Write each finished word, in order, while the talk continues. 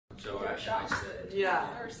hookah shops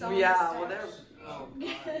that are selling well, stuff.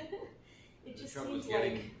 It just seems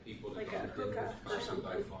like a hookah or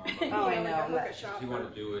something. Oh, I know. Like a hookah shop. If you want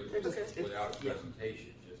to do it Okay. without a presentation,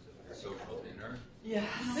 just a social dinner. Yeah.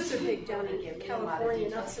 Those are big down in California,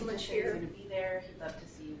 not so much here. He's going to be there. He'd love to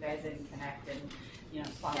see you guys and connect and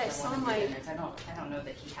sponsor Yeah, I saw one of the my- dinners. I don't know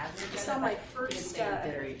that he has an agenda. I saw my but he didn't first, say he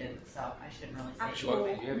did or he didn't, so I shouldn't really say. actual Well, do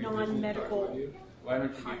you have your business non-medical card with you? Why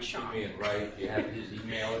don't you hot give it to shop. me and write? Do you have his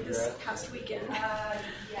email This address? past weekend.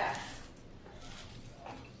 Yes.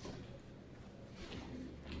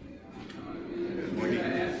 Good morning.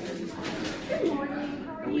 Good morning.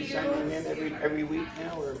 How are Are we you? signing in every week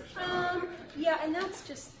now, or? Yeah, and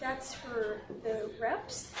that's for the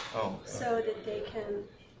reps, Oh. so that they can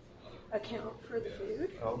account for the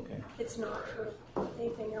food. Okay. It's not for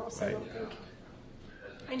anything else. I don't think.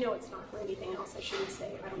 I know it's not for anything else. I shouldn't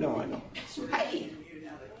say. I don't No, know. I know. Right.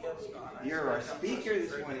 You're our speaker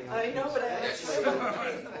this morning. I know, but I actually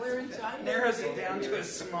we're in time. Narrows it down to a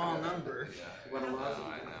small number. I know.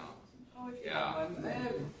 Yeah.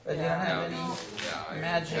 But you don't have any Yeah, I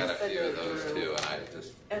magic had a few of those too, and I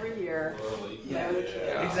just every year. Yeah,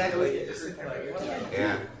 Yeah. exactly.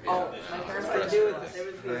 yeah. Oh, my parents would do it, but they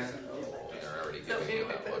would do it. They're already giving me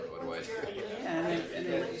that look. What do I do? Yeah, and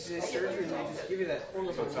they let you do the surgery, and they just give you that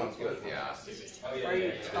horrible. So it sounds good. Yeah. Are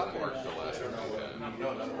you Didn't work the last time.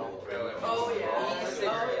 Oh, yes. Oh,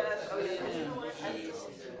 yes.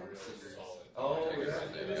 Oh, they've got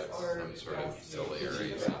some sort of silly or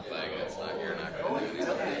something. It's not. You're not going to do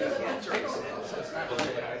anything.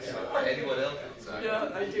 Anyone else? Yeah,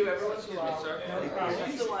 I do every once in a while. No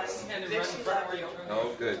problem. Still lying. Dixie's happy.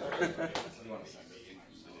 Oh, good.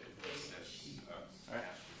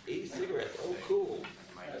 80 cigarettes. Oh, cool.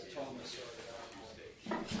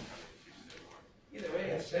 Either way,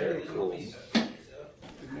 it's very cool. Good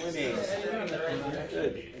morning. Good.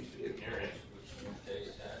 Thank you.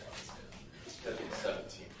 It's going to be the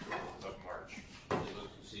 17th of March. Look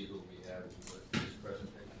to see who we have for this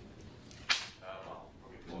presentation.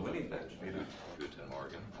 Good morning, Dr. Guten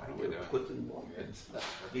Morgen. How are we doing? Guten Morgen.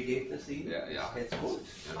 Wie geht es Ihnen? Yeah. It's good.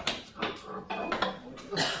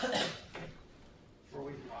 Were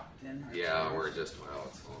we locked in? Yeah, we're just it's a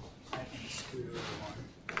little. I can screw everyone.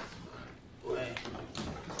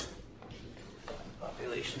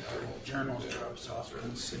 Population for journals drops off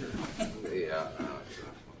considerably. Yeah.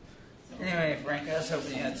 Anyway, Frank, I was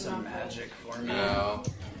hoping you had some magic for me. No.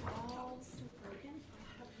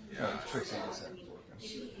 Yeah. Trixie was at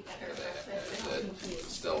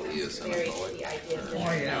Still, he is in a Very bullet. the idea of Oh,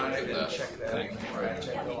 yeah, and I Get didn't that check that. thing. I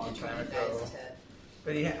checked a long time ago. guys to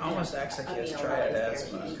But he almost acts like he has triad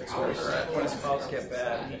asthma. Because when his pulse get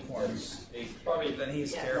bad, he forms. Then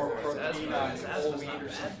he's terrible with his asthma. His asthma's not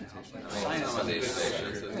bad. Some of these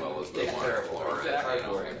stations, as well as the water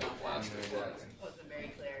fluoride, plastic ones. wasn't very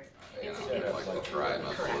clear. Like the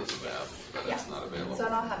trimethylizumab, but it's not available. So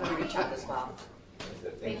I'll have him reach out as well.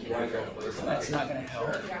 Thank you. That's not going to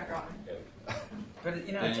help. But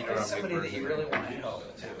it's somebody that you really want to help.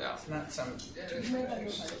 Yeah. It's not some.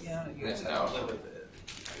 You just No. have to live with it.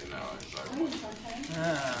 No,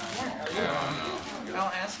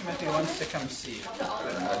 I'll ask him if he wants to come see you.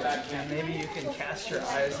 And maybe you can cast your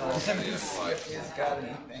eyes on him and see if he's got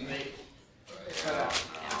anything.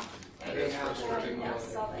 it is frustrating.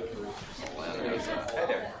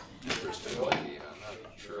 Interestingly, I'm not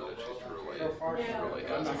sure that she's really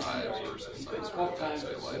has hives versus some sort of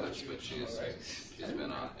tonsillitis, but she's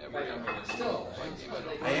been on every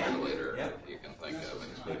immunomodulator you can think of,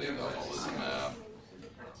 including omalizumab.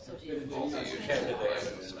 All the usual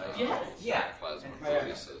things,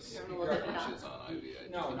 plasmapheresis, she's on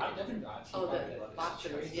IVIG. Oh, the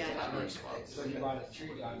boxers, yeah. Unresponsive. Send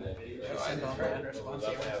all the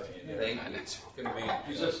unresponsive. And it's going to be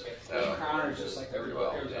very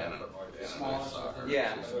well done. And I saw her.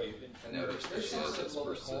 Yeah. I noticed that she has this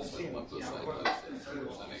persistent lymphocytosis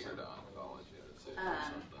presenting her to oncology.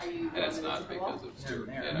 Are you And it's not because of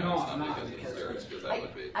steroids. It's not because of steroids, because that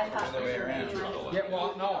would be I thought the way around. Yeah,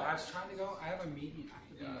 well, no, I was trying to go. I have a meeting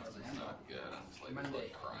after being it's not good. It's like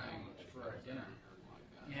Monday crying. for a dinner,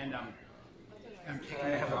 and I'm taking I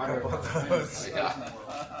my have a daughter. couple of those. Yeah.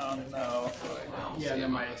 Oh no. Yeah,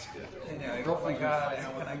 then my Anyway, oh my god,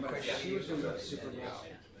 how can I quit? she was doing the Super Bowl.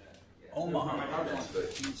 Omaha.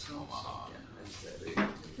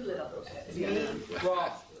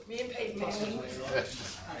 Well, Me and Peyton Manning.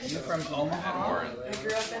 Are you from Omaha? Warren. I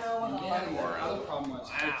grew up in Omaha. the other problem was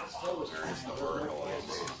I still was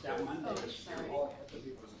that Monday.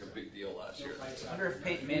 A big deal last year. I wonder if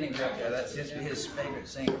Peyton Manning grew up there. That's his favorite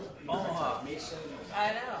thing. Omaha.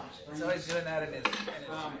 I know. He's always doing that in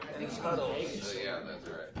his huddles. So, yeah, that's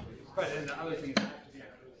right. But then the other thing is have to be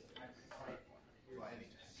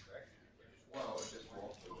Well, it just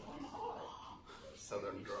won't.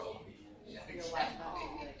 Southern drawl. Yeah,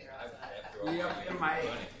 in my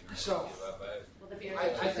so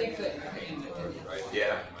I think that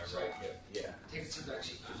Yeah. take it to the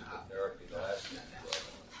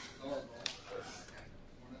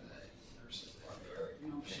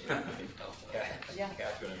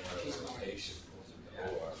Catherine and I were patient.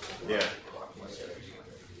 Yeah.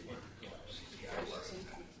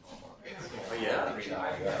 Oh, yeah.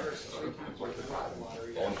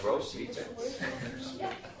 On gross seats. Well,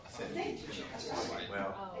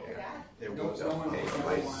 there was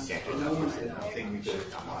a thing we could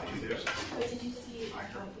do this.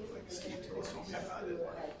 Steve told me about it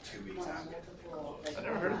like 2 weeks after. I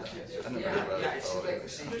never heard of that. I never heard of yeah, it's like the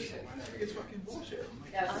same shit. It's fucking bullshit.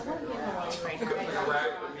 Yeah, I want to get one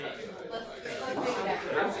right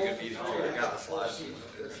That's a good meeting too. I got the slides.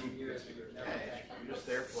 You're just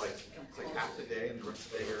there for like, it's like half the day and the rest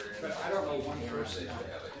of the day you're in. But I don't know one person.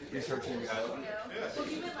 Researching. Asking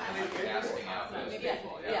out those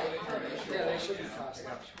people. Yeah, they should be cost.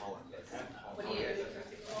 What do you?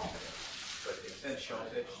 But it says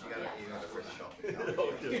shellfish, you gotta eat it with shellfish.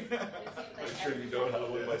 I'm sure you know how to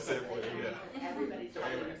live by Safeway. Everybody's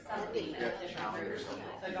doing something that's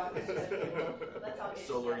different.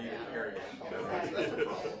 Still learning to carry it. You know, that's the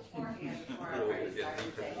problem.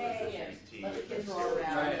 Let the kids roll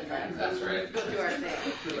around and That's right. go do our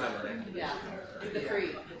thing. Yeah, do the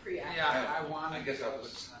pre act. Yeah, I want. I guess I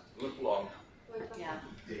was look long. Yeah.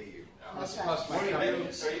 Plus my company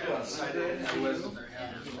decided I wasn't there.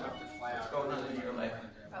 Have to fly out. Going on in your life.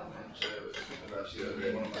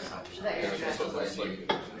 Is that your address?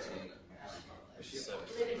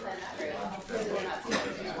 They didn't plan that very well. They're not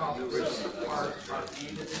seeing it. Well, there was our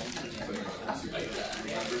aid at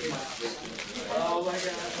oh my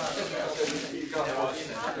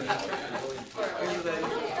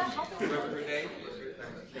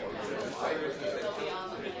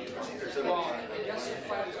well, I guess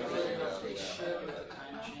if I was good enough, they should with the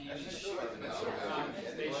time change.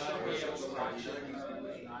 They should be able to watch it.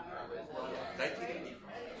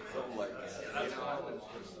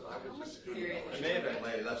 It may have been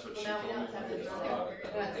later, that's what she Now we told me. don't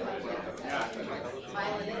have to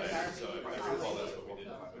violins are.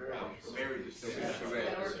 Mary just said already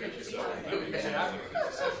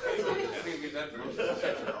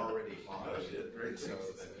on it, right? So,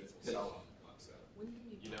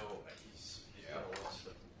 You know, he's got a lot of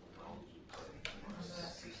stuff.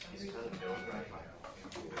 He's kind of known right now.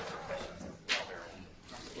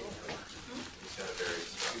 He's got a very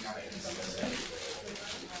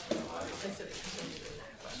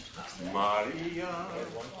Maria,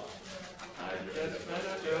 I just met a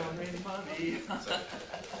girl named Maria.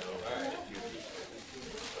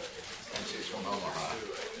 And she's from Omaha.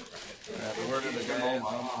 The word of the day is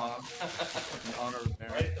Omaha, in honor of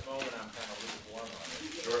Mary. Right at the moment, I'm kind of lukewarm on it.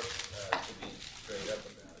 Sure. To be straight up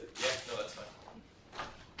about it. Yeah, no, that's fine.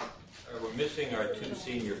 We're missing our 2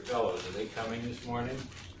 senior fellows. Are they coming this morning?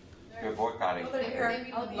 You're boycotting.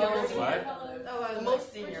 I'll be What? Oh, I was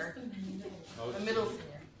most senior. The middle senior.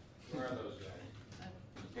 Where are those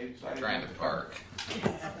guys? Trying to park.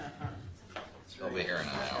 They'll be here in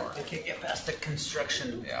an hour. They can't get past the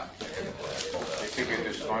construction. Yeah. They figured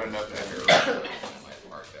it's fine enough to If you're might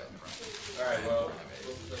park out front. All right, well,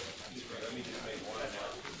 let me just make one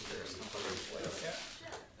announcement.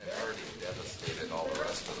 They've already devastated all the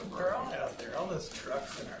rest of the They're road. all out there. All those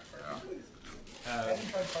trucks in our park. I didn't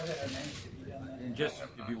try to park at our name. Did you down there? And just,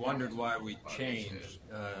 if you wondered why we changed,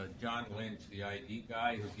 John Lynch, the ID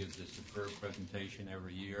guy who gives a superb presentation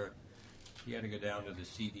every year, he had to go down to the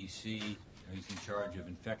CDC. He's in charge of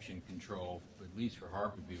infection control, at least for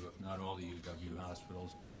Harborview, if not all the UW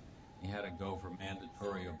hospitals. He had to go for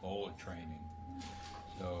mandatory Ebola training.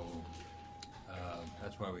 So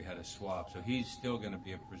that's why we had to swap. So he's still going to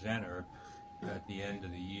be a presenter at the end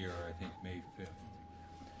of the year, I think May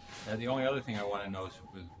 5th. The only other thing I want to know is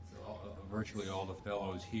with virtually all the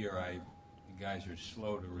fellows here, you guys are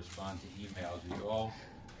slow to respond to emails. Are you all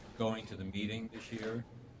going to the meeting this year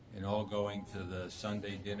and all going to the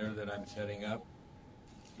Sunday dinner that I'm setting up?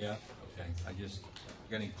 Yeah? Okay.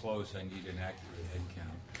 Getting close, I need an accurate head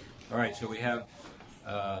count. All right, so we have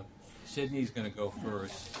Sydney's going to go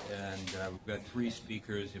first, and we've got 3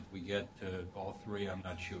 speakers. If we get to all 3, I'm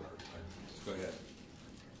not sure. But go ahead.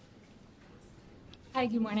 Hi,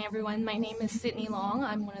 good morning, everyone. My name is Sydney Long.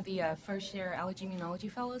 I'm one of the first-year Allergy Immunology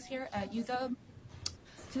Fellows here at UW.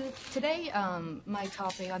 Today, my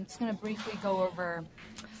topic, I'm just going to briefly go over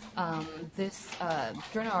this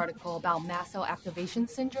journal article about mast cell activation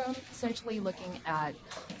syndrome, essentially looking at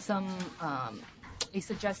a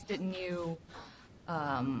suggested new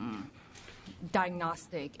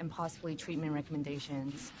diagnostic and possibly treatment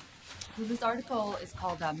recommendations. So this article is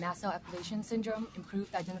called Mast cell activation syndrome,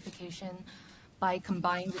 improved identification by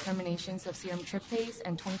combined determinations of serum tryptase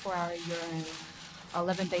and 24-hour urine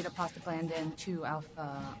 11-beta prostaglandin 2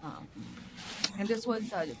 alpha. And this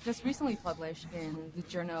was just recently published in the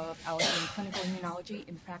Journal of Allergy and Clinical Immunology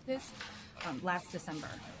in Practice last December.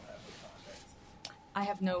 I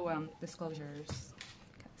have no disclosures.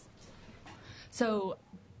 So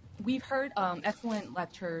we've heard excellent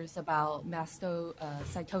lectures about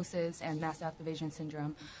mastocytosis and mast activation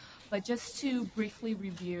syndrome, but just to briefly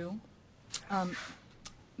review,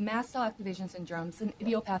 mast cell activation syndrome is an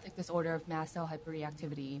idiopathic disorder of mast cell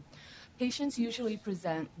hyperreactivity. Patients usually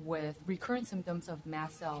present with recurrent symptoms of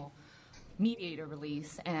mast cell mediator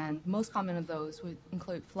release, and most common of those would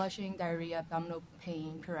include flushing, diarrhea, abdominal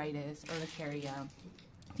pain, pruritus, urticaria.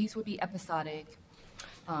 These would be episodic.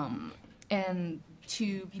 And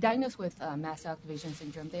to be diagnosed with mast cell activation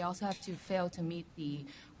syndrome, they also have to fail to meet the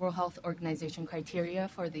World Health Organization criteria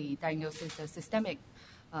for the diagnosis of systemic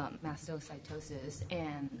mastocytosis,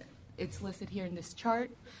 and it's listed here in this chart,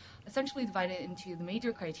 essentially divided into the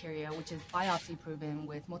major criteria, which is biopsy proven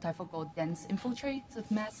with multifocal dense infiltrates of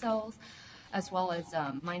mast cells, as well as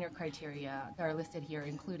minor criteria that are listed here,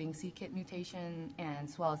 including c-KIT mutation and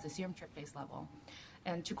as well as the serum tryptase level.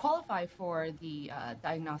 And to qualify for the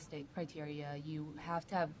diagnostic criteria, you have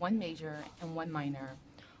to have one major and one minor,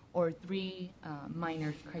 or 3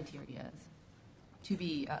 minor criteria to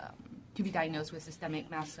be diagnosed with systemic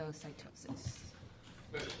mastocytosis.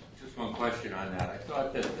 Just one question on that. I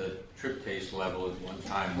thought that the tryptase level at one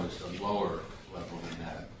time was a lower level than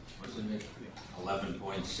that. Wasn't it 11.6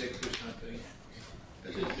 or something?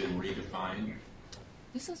 Has it been redefined?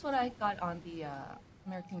 This is what I got on the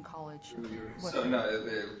American College. So no,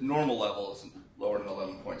 the normal level is lower than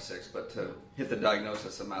 11.6, but to hit the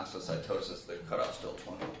diagnosis of mastocytosis, the cutoff's still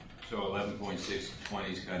 20. So 11.6 to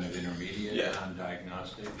 20 is kind of intermediate, Yeah.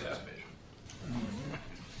 non-diagnostic? Yeah.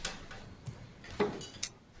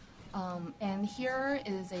 And here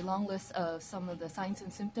is a long list of some of the signs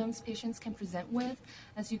and symptoms patients can present with.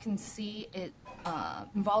 As you can see, it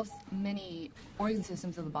involves many organ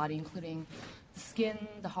systems of the body, including the skin,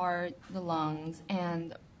 the heart, the lungs,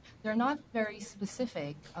 and they're not very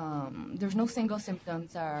specific. There's no single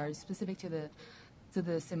symptoms that are specific to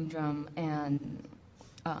the syndrome, and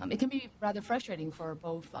it can be rather frustrating for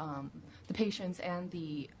both the patients and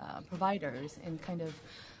the providers in kind of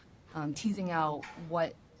teasing out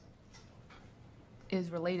what is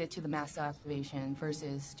related to the mast cell activation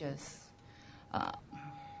versus just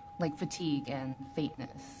like fatigue and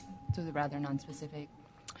faintness. So they're rather nonspecific.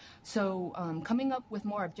 So coming up with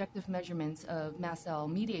more objective measurements of mast cell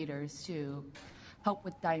mediators to help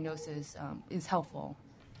with diagnosis is helpful.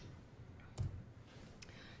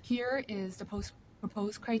 Here is the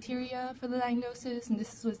proposed criteria for the diagnosis, and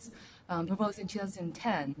this was proposed in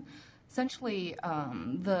 2010. Essentially,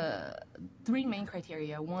 the 3 main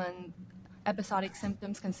criteria: 1, episodic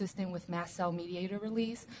symptoms consistent with mast cell mediator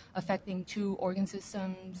release affecting 2 organ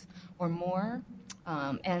systems or more,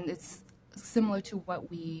 and it's similar to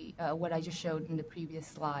what I just showed in the previous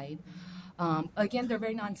slide. Again, they're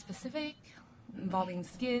very nonspecific, involving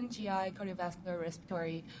skin, GI, cardiovascular,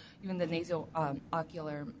 respiratory, even the nasal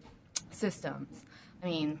ocular systems. I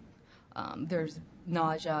mean, there's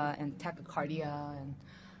nausea and tachycardia, and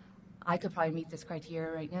I could probably meet this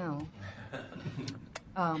criteria right now.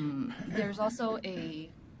 There's also a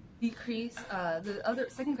decrease. The other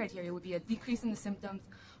second criteria would be a decrease in the symptoms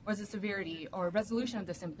or the severity or resolution of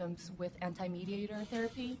the symptoms with anti-mediator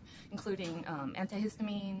therapy, including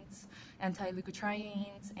antihistamines,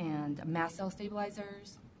 anti-leukotrienes, and mast cell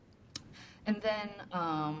stabilizers. And then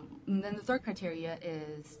the third criteria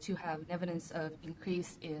is to have evidence of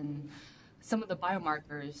increase in some of the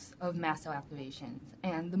biomarkers of mast cell activation.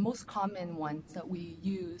 And the most common ones that we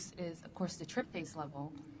use is, of course, the tryptase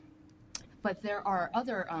level. But there are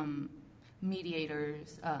other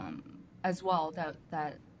mediators as well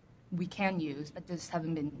that we can use, but just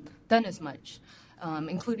haven't been done as much,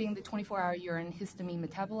 including the 24-hour urine histamine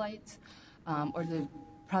metabolites, or the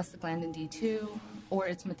prostaglandin D2, or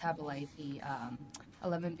its metabolite, the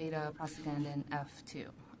 11-beta prostaglandin F2.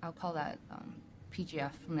 I'll call that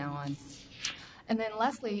PGF from now on. And then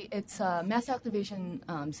lastly, it's mast activation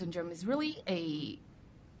syndrome is really a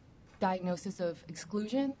diagnosis of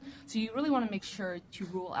exclusion. So you really want to make sure to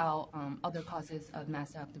rule out other causes of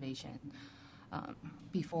mast activation.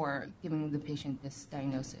 before giving the patient this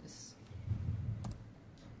diagnosis.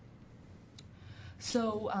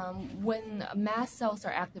 So when mast cells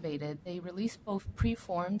are activated, they release both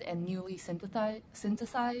preformed and newly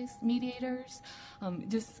synthesized mediators.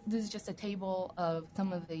 This is just a table of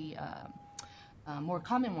some of the more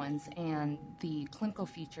common ones and the clinical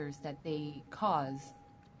features that they cause.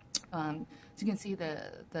 So you can see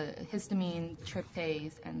the histamine,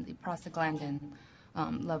 tryptase, and the prostaglandin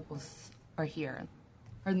levels are here,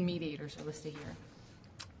 or the mediators are listed here.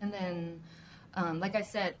 And then, like I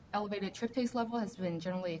said, elevated tryptase level has been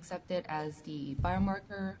generally accepted as the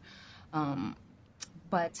biomarker,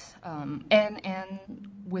 but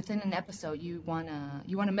within an episode, you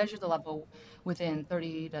wanna measure the level within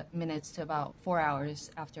 30 minutes to about 4 hours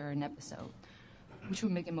after an episode, which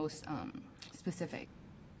would make it most specific.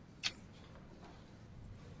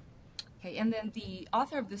 Okay, and then the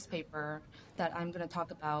author of this paper that I'm going to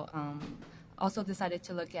talk about also decided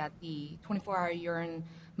to look at the 24-hour urine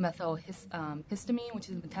methylhistamine, which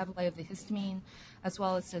is the metabolite of the histamine, as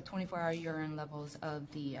well as the 24-hour urine levels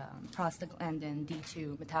of the prostaglandin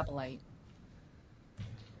D2 metabolite.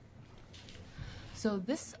 So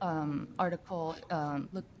this article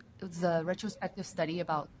was a retrospective study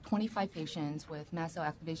about 25 patients with mast cell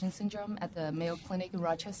activation syndrome at the Mayo Clinic in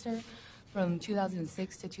Rochester from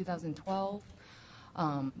 2006 to 2012.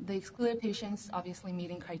 They excluded patients obviously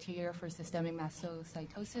meeting criteria for systemic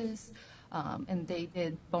mastocytosis, and they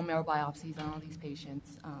did bone marrow biopsies on all these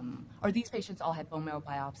patients, or these patients all had bone marrow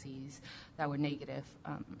biopsies that were negative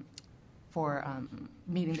for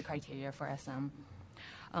meeting the criteria for SM.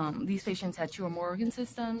 These patients had 2 or more organ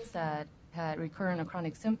systems that had recurrent or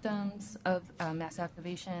chronic symptoms of mast cell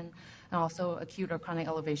activation, and also acute or chronic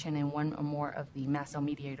elevation in 1 or more of the mast cell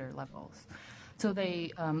mediator levels. So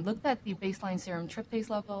they looked at the baseline serum tryptase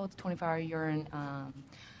level, the 24-hour urine,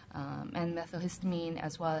 and methylhistamine,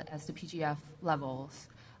 as well as the PGF levels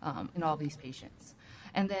in all these patients.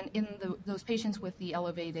 And then in those patients with the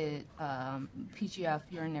elevated PGF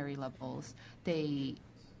urinary levels, they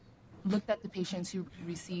looked at the patients who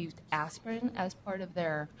received aspirin as part of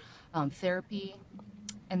their therapy,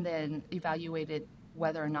 and then evaluated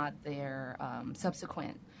whether or not their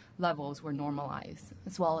subsequent levels were normalized,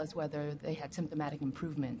 as well as whether they had symptomatic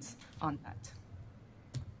improvements on that.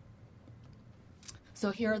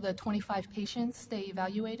 So here are the 25 patients they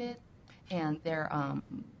evaluated and their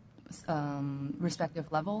respective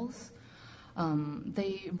levels.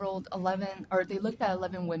 They looked at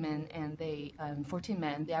 11 women and 14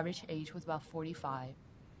 men. The average age was about 45.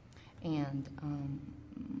 And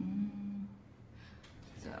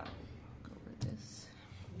so go over this.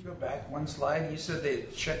 Can you go back one slide? You said they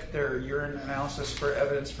checked their urine analysis for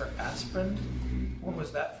evidence for aspirin. What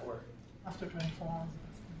was that for? After 24 hours.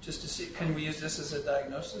 Just to see, can we use this as a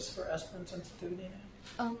diagnosis for aspirin sensitivity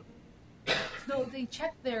now? So they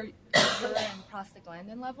checked their urine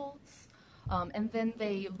prostaglandin levels, and then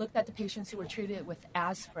they looked at the patients who were treated with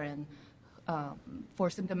aspirin for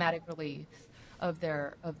symptomatic relief of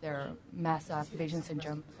their mast cell activation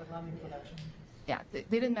syndrome. Yeah, they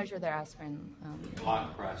didn't measure their aspirin.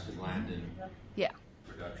 Block prostaglandin Yeah.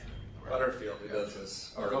 production. Butterfield, who does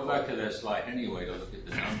this. Or go back to that slide anyway to look at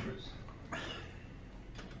the numbers.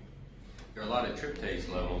 There are a lot of tryptase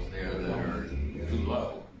levels there that are too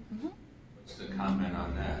low. Mm-hmm. What's the comment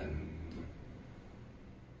on that?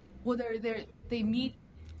 Well, they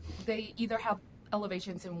either have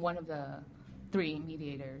elevations in one of the 3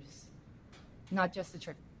 mediators, not just the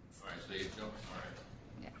tryptase. All right, so you don't. All right.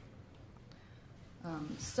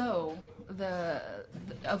 So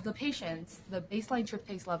of the patients, the baseline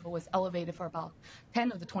tryptase level was elevated for about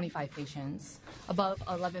 10 of the 25 patients, above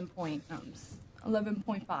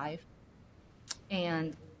 11.5,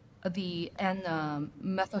 and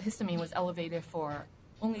methylhistamine was elevated for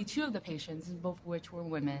only 2 of the patients, both of which were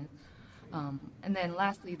women. And then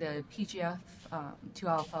lastly, the PGF2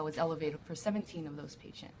 alpha was elevated for 17 of those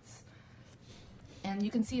patients. And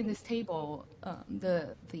you can see in this table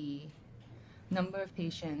the number of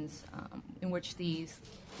patients in which these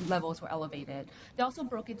levels were elevated. They also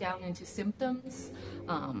broke it down into symptoms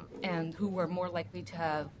and who were more likely to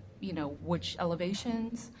have, which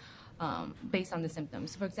elevations based on the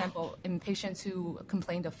symptoms. For example, in patients who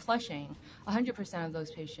complained of flushing, 100% of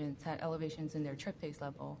those patients had elevations in their tryptase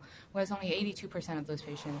level, whereas only 82% of those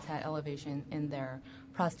patients had elevation in their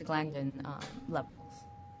prostaglandin levels,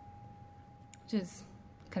 which is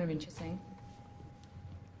kind of interesting.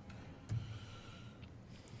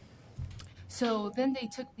 So then they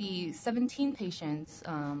took the 17 patients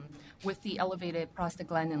with the elevated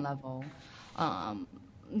prostaglandin level.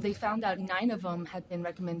 They found out 9 of them had been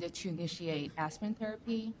recommended to initiate aspirin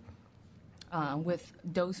therapy. with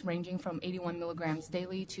dose ranging from 81 milligrams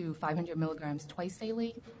daily to 500 milligrams twice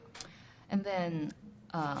daily. And then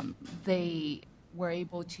they were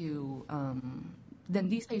able to, then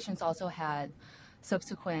these patients also had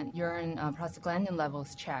subsequent urine prostaglandin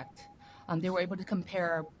levels checked. They were able to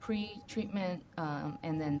compare pre-treatment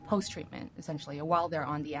and then post-treatment, essentially, while they're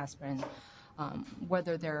on the aspirin,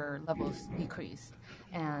 whether their levels decreased.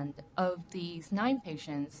 And of these 9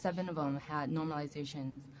 patients, 7 of them had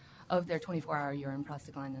normalization of their 24-hour urine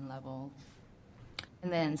prostaglandin level.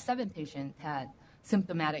 And then 7 patients had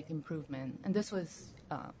symptomatic improvement. And this was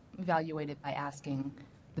evaluated by asking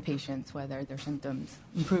the patients whether their symptoms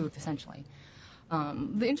improved, essentially.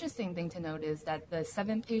 The interesting thing to note is that the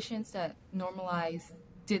 7 patients that normalized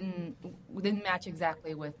didn't match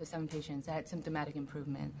exactly with the 7 patients that had symptomatic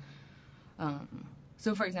improvement.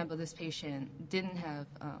 So, for example, this patient didn't have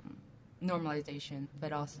normalization,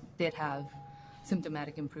 but also did have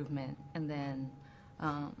symptomatic improvement. And then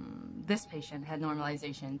this patient had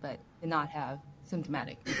normalization, but did not have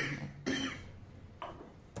symptomatic improvement.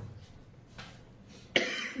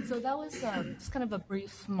 So that was just kind of a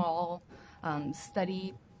brief, small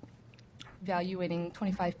study evaluating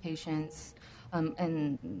 25 patients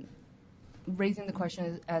and raising the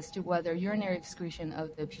question as to whether urinary excretion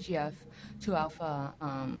of the PGF2-alpha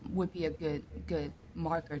would be a good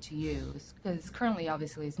marker to use, because currently,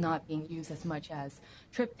 obviously, it's not being used as much as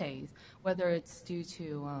tryptase, whether it's due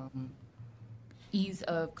to ease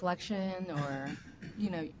of collection or,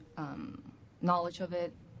 knowledge of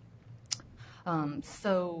it.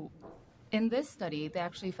 So in this study, they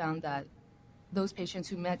actually found that those patients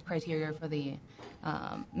who met criteria for the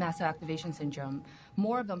mast cell activation syndrome,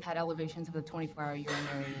 more of them had elevations of the 24-hour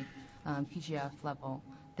urinary PGF level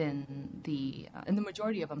than and the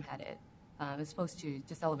majority of them had it, as opposed to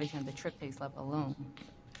just elevation of the tryptase level alone.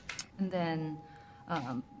 And then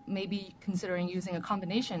maybe considering using a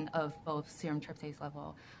combination of both serum tryptase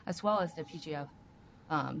level as well as the PGF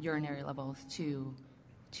urinary levels to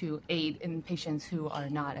aid in patients who are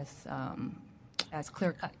not as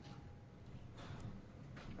clear-cut.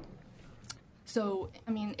 So,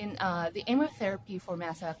 the aim of therapy for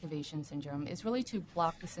mast cell activation syndrome is really to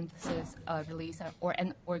block the synthesis, release,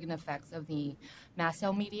 and organ effects of the mast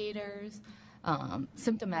cell mediators,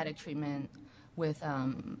 symptomatic treatment with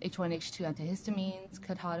H1H2 antihistamines,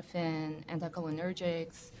 ketotifen,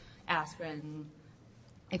 anticholinergics, aspirin,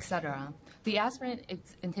 etc. The aspirin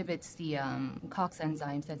inhibits the COX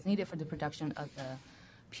enzymes that's needed for the production of the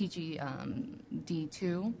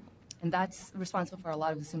PGD2, and that's responsible for a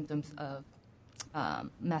lot of the symptoms of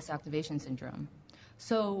mast cell activation syndrome.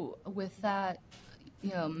 So with that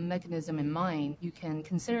mechanism in mind, you can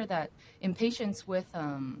consider that in patients with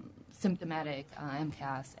symptomatic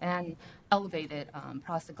MCAS and elevated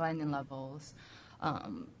prostaglandin levels,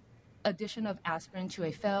 addition of aspirin to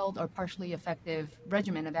a failed or partially effective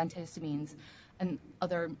regimen of antihistamines and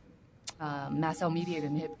other mast cell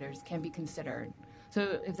mediated inhibitors can be considered.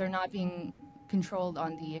 So if they're not being controlled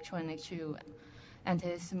on the H1H2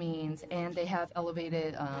 antihistamines and they have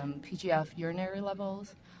elevated PGF urinary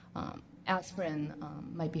levels, aspirin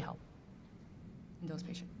might be helpful in those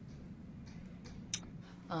patients.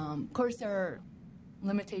 Of course, there are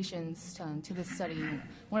limitations to this study.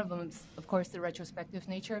 One of them is, of course, the retrospective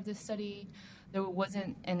nature of this study. There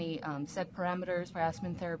wasn't any set parameters for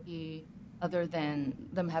aspirin therapy other than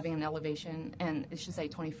them having an elevation, and it should say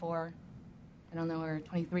 24. I don't know where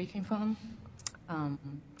 23 came from.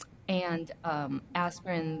 And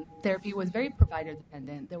aspirin therapy was very provider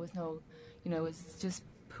dependent. There was no, it was just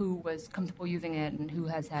who was comfortable using it and who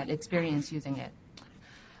has had experience using it.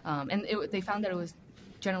 And they found that it was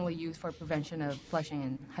generally used for prevention of flushing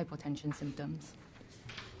and hypotension symptoms.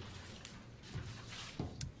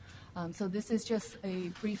 So this is just a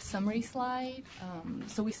brief summary slide.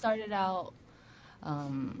 So we started out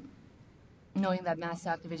knowing that mast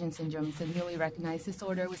cell activation syndrome is a newly recognized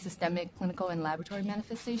disorder with systemic, clinical, and laboratory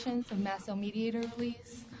manifestations of mast cell mediator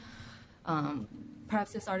release.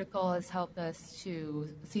 Perhaps this article has helped us to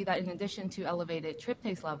see that in addition to elevated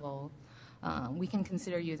tryptase level, we can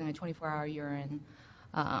consider using a 24-hour urine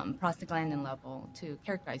prostaglandin level to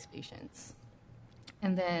characterize patients.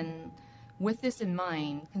 And then with this in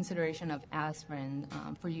mind, consideration of aspirin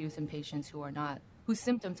for use in patients whose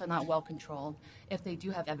symptoms are not well controlled if they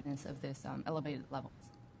do have evidence of this elevated levels.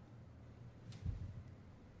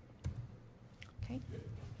 Okay.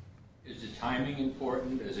 Is the timing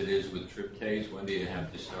important as it is with tryptase? When do you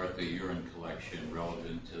have to start the urine collection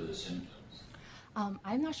relevant to the symptoms?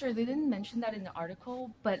 I'm not sure. They didn't mention that in the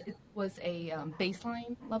article, but it was a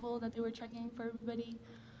baseline level that they were checking for everybody.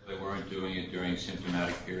 They weren't doing it during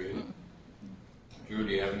symptomatic period? Mm-mm. Drew,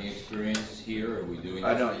 do you have any experience here? Are we doing?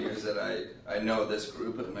 I don't use it. I know this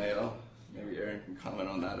group at Mayo. Maybe Erin can comment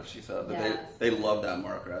on that if she saw it. But Yeah. they love that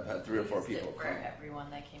marker. I've had 3 or 4 Used it people for come. everyone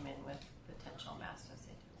that came in with potential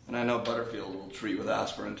mastocytosis. And I know Butterfield will treat with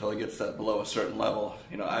aspirin until it gets that below a certain level.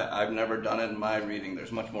 You know, I've never done it in my reading.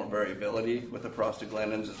 There's much more variability with the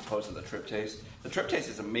prostaglandins as opposed to the tryptase. The tryptase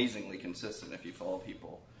is amazingly consistent if you follow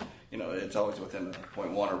people. You know, it's always within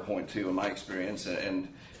 0.1 or 0.2 in my experience. And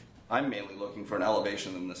I'm mainly looking for an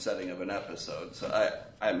elevation in the setting of an episode. So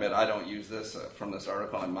I admit I don't use this from this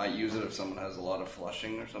article. I might use it if someone has a lot of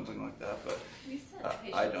flushing or something like that. But We sent I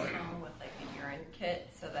patients don't. home with like a urine kit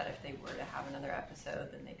so that if they were to have another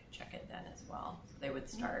episode, then they could check it then as well. So they would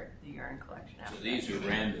start the urine collection after. So these are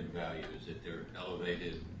random values that they're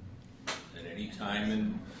elevated at any time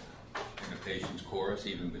in a patient's course,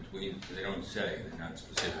 even between. They don't say. They're not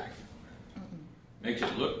specific. Makes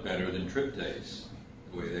it look better than tryptase,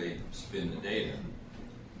 the way they spin the data.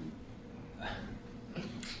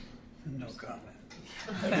 No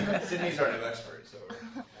comment. Sydney's our new expert, so.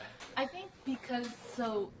 I think because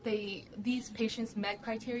these patients met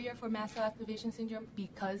criteria for mast cell activation syndrome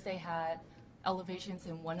because they had elevations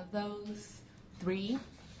in one of those 3.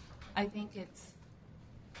 I think it's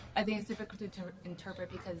difficult to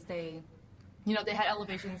interpret because they had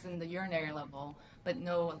elevations in the urinary level, but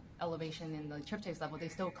no elevation in the tryptase level. They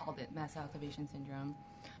still called it mast cell activation syndrome.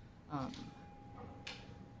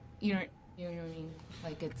 You know what I mean?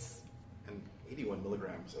 Like it's. And 81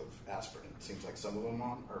 milligrams of aspirin, it seems like some of them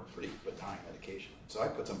are pretty benign medication. So I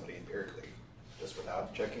put somebody empirically, just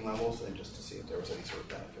without checking levels and just to see if there was any sort of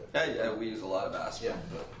benefit. Yeah, we use a lot of aspirin,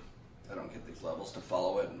 Yeah. but I don't get these levels to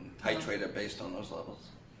follow it and titrate it based on those levels.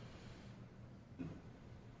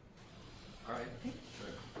 All right.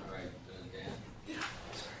 All right, Dan. Yeah.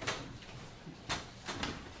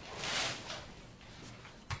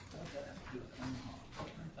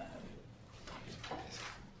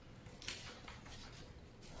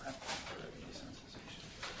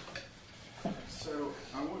 So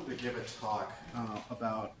I wanted to give a talk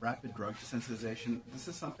about rapid drug desensitization. This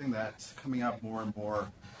is something that's coming up more and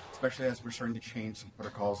more, especially as we're starting to change some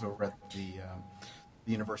protocols over at the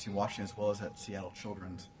University of Washington as well as at Seattle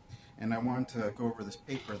Children's. And I wanted to go over this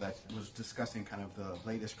paper that was discussing kind of the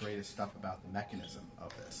latest, greatest stuff about the mechanism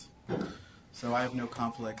of this. So I have no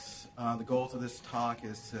conflicts. The goals of this talk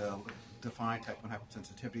is to define type 1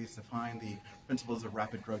 hypersensitivities, define the principles of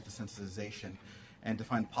rapid drug desensitization, and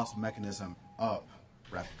define the possible mechanism of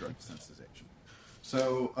rapid drug desensitization.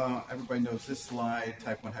 So everybody knows this slide,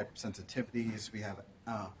 type 1 hypersensitivities. We have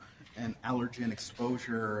an allergen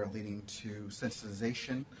exposure leading to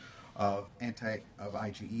sensitization of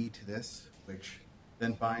IgE to this, which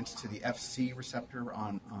then binds to the FC receptor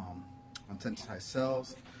on sensitized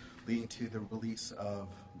cells, leading to the release of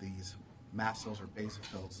these mast cells or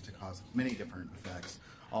basophils to cause many different effects,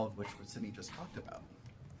 all of which Sydney just talked about.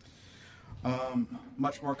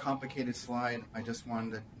 Much more complicated slide. I just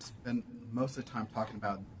wanted to spend most of the time talking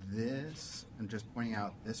about this and just pointing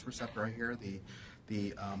out this receptor right here,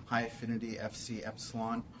 the high affinity FC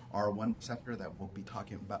epsilon R1 receptor that we'll be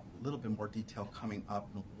talking about a little bit more detail coming up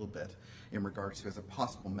in a little bit in regards to as a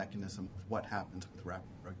possible mechanism of what happens with rapid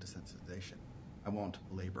drug desensitization. I won't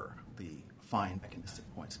belabor the fine mechanistic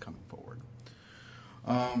points coming forward.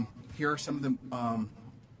 Here are some of the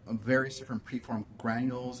various different preformed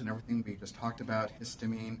granules and everything we just talked about,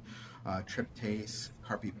 histamine, tryptase,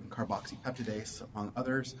 carboxypeptidase, among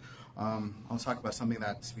others. I'll talk about something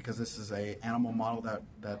that's, because this is an animal model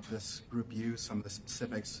that this group used, some of the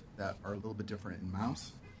specifics that are a little bit different in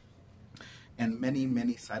mouse, and many,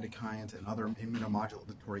 many cytokines and other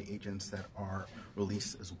immunomodulatory agents that are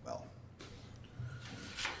released as well.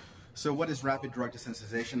 So what is rapid drug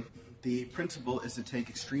desensitization? The principle is to take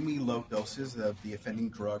extremely low doses of the offending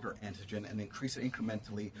drug or antigen and increase it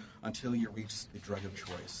incrementally until you reach the drug of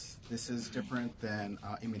choice. This is different than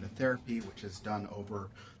immunotherapy, which is done over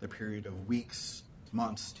the period of weeks,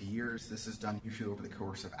 months to years. This is done usually over the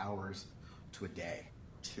course of hours to a day,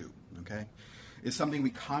 okay? It's something we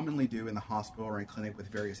commonly do in the hospital or in clinic with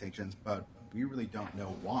various agents, but we really don't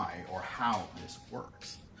know why or how this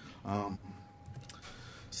works.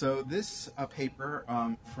 So this paper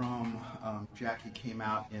from Jackie came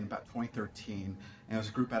out in about 2013, and it was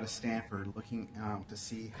a group out of Stanford looking to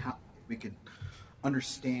see how we could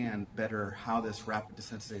understand better how this rapid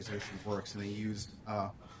desensitization works, and they used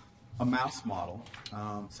a mouse model.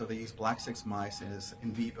 So they used black 6 mice as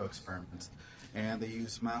in vivo experiments, and they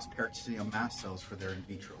used mouse peritoneal mast cells for their in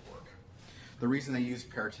vitro work. The reason they used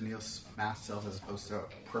peritoneal mast cells as opposed to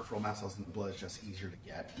peripheral mast cells in the blood is just easier to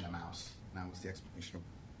get in a mouse, and that was the explanation of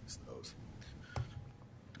those.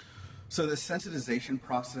 So the sensitization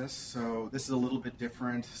process, so this is a little bit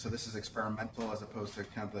different. So this is experimental as opposed to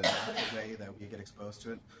kind of the natural way that we get exposed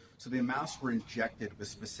to it. So the mouse were injected with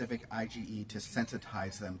specific IgE to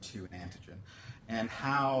sensitize them to an antigen. And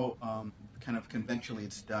how kind of conventionally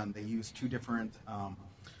it's done, they use two different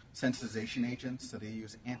sensitization agents. So they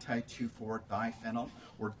use anti-2,4-diphenyl,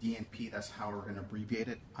 or DNP, that's how we're going to abbreviate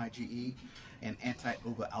it, IgE, and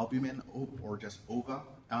anti-ova-albumin, or just ova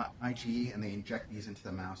IgE, and they inject these into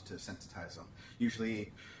the mouse to sensitize them.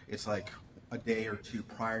 Usually it's like a day or two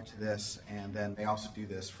prior to this, and then they also do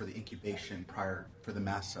this for the incubation prior for the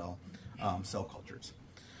mast cell cell cultures.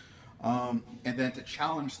 And then to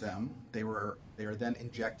challenge them, they are then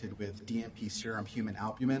injected with DNP serum human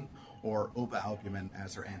albumin or ova albumin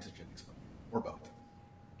as their antigen exposure, or both.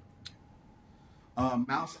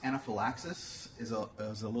 Mouse anaphylaxis is a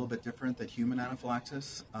little bit different than human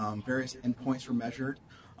anaphylaxis. Various endpoints were measured,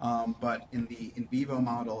 but in the in vivo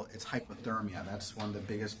model, it's hypothermia. That's one of the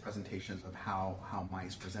biggest presentations of how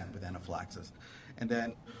mice present with anaphylaxis. And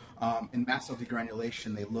then in mast cell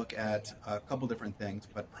degranulation, they look at a couple different things,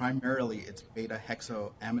 but primarily it's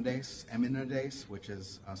beta-hexoamidase, which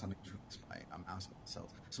is something produced by mouse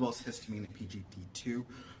cells, as well as histamine and PGD2,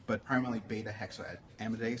 but primarily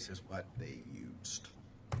beta-hexoamidase is what they used.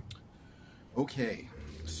 Okay,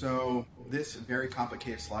 so this very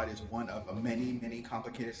complicated slide is one of many, many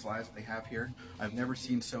complicated slides they have here. I've never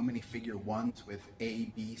seen so many figure ones with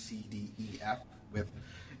A, B, C, D, E, F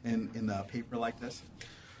in the paper like this.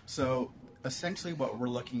 So essentially what we're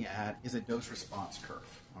looking at is a dose response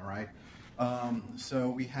curve, all right? So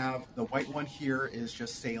we have the white one here is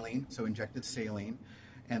just saline, so injected saline.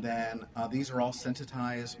 And then these are all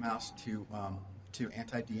sensitized mouse to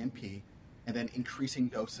anti-DNP, and then increasing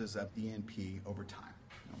doses of DNP over time.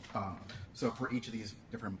 So for each of these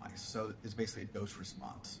different mice. So it's basically a dose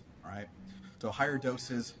response, all right? So higher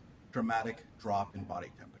doses, dramatic drop in body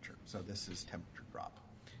temperature. So this is temperature drop,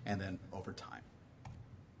 and then over time.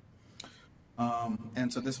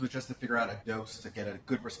 And so this was just to figure out a dose to get a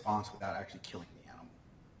good response without actually killing the animal.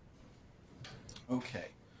 Okay.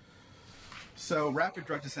 So rapid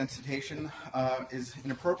drug desensitization is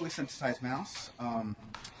an appropriately sensitized mouse.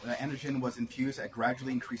 The antigen was infused at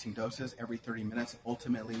gradually increasing doses every 30 minutes,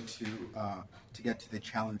 ultimately to get to the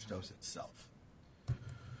challenge dose itself.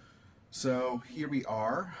 So here we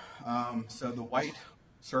are. So the white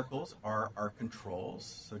circles are our controls,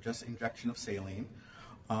 so just injection of saline.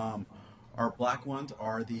 Our black ones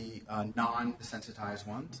are the non-desensitized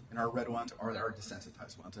ones, and our red ones are our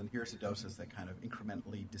desensitized ones. And here's the doses that kind of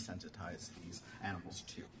incrementally desensitize these animals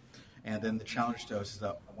to. And then the challenge dose is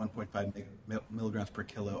 1.5 milligrams per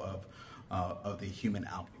kilo of the human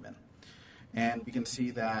albumin. And we can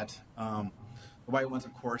see that the white ones,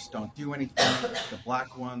 of course, don't do anything. The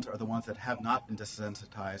black ones are the ones that have not been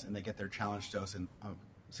desensitized, and they get their challenge dose and a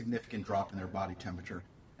significant drop in their body temperature.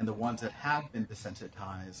 And the ones that have been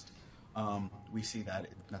desensitized, we see that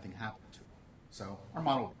nothing happened to them. So our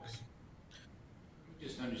model works.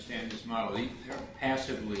 Just understand this model. They're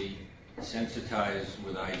passively sensitized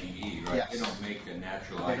with IgE, right? Yes. They don't make a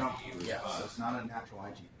natural IgE response. Yeah, so it's not a natural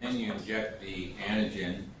IgE. Then you inject the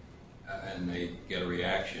antigen, and they get a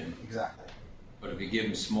reaction. Exactly. But if you give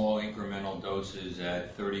them small incremental doses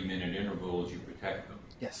at 30-minute intervals, you protect them.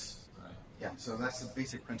 Yes. Right. Yeah, so that's the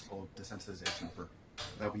basic principle of desensitization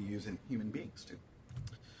that we use in human beings too.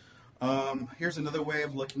 Here's another way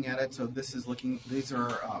of looking at it. So this is these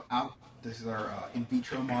are our in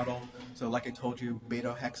vitro model. So like I told you,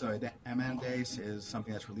 beta-hexoamidase is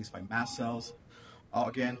something that's released by mast cells.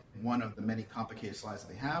 Again, one of the many complicated slides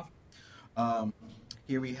that they have.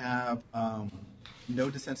 Here we have no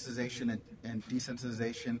desensitization and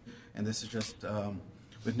desensitization, and this is just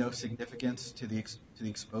with no significance to the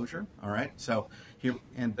exposure. All right. So here,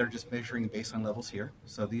 and they're just measuring baseline levels here.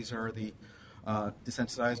 So these are the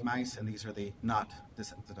desensitized mice, and these are the not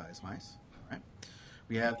desensitized mice. All right.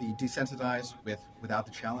 We have the desensitized without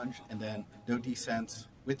the challenge, and then no desens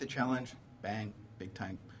with the challenge. Bang, big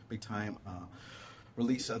time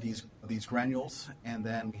release of these granules, and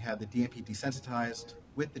then we have the DNP desensitized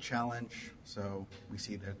with the challenge. So we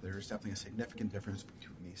see that there's definitely a significant difference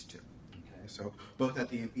between these two. Okay, so both at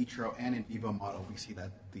the in vitro and in vivo model, we see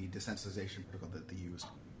that the desensitization protocol that they used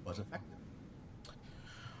was effective.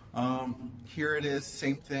 Here it is,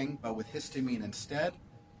 same thing, but with histamine instead.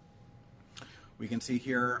 We can see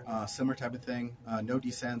here similar type of thing, no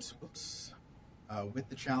desens, with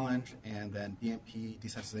the challenge, and then DNP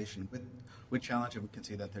desensitization with challenge, and we can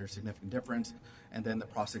see that there's significant difference, and then the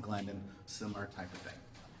prostaglandin, similar type of thing.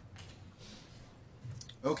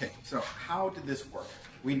 Okay, so how did this work?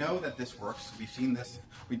 We know that this works. We've seen this.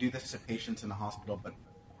 We do this to patients in the hospital, but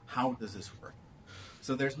how does this work?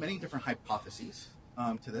 So there's many different hypotheses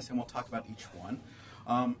to this, and we'll talk about each one.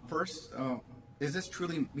 First, is this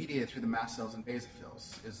truly mediated through the mast cells and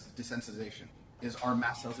basophils? Is desensitization? Are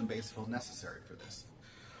mast cells and basophils necessary for this?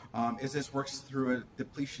 Is this works through a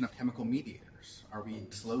depletion of chemical mediators? Are we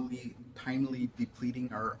slowly, tinily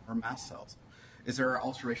depleting our mast cells? Is there an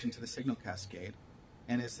alteration to the signal cascade?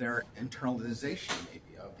 And is there internalization,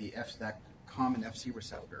 maybe, of that common FC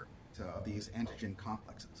receptor of these antigen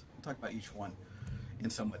complexes? We'll talk about each one in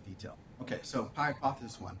somewhat detail. Okay, so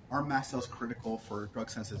hypothesis one. Are mast cells critical for drug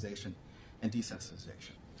sensitization and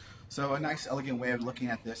desensitization? So a nice, elegant way of looking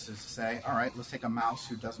at this is to say, all right, let's take a mouse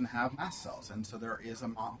who doesn't have mast cells. And so there is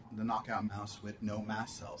the knockout mouse with no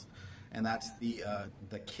mast cells. And that's the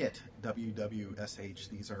KIT, WWSH.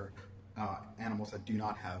 These are animals that do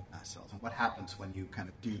not have mast cells. And what happens when you kind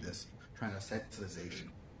of do this, trying to sensitization?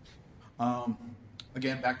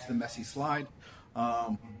 Again, back to the messy slide.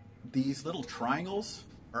 These little triangles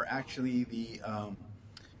are actually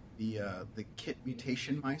the KIT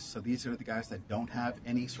mutation mice. So these are the guys that don't have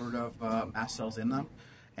any sort of mast cells in them,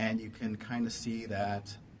 and you can kind of see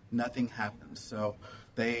that nothing happens. So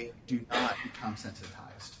they do not become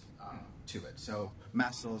sensitized to it. So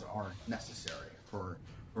mast cells are necessary for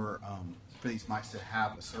these mice to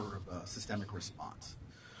have a sort of systemic response.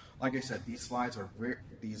 Like I said, these slides are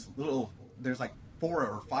there's like 4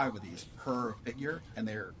 or 5 of these per figure, and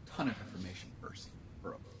they're a ton of information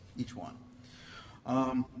for each one.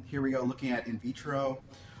 Here we go, looking at in vitro.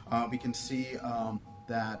 We can see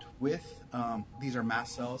that with, these are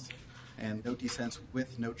mast cells, and no descents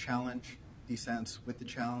with no challenge, descents with the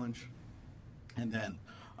challenge, and then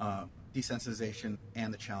desensitization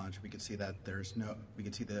and the challenge. We can see that we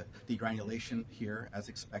can see the degranulation here as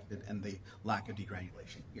expected, and the lack of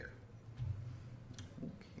degranulation here.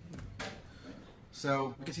 Okay.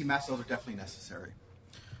 So we can see mast cells are definitely necessary.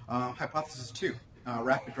 Hypothesis 2.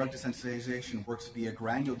 Rapid drug desensitization works via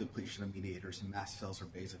granule depletion of mediators in mast cells or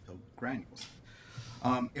basophil granules.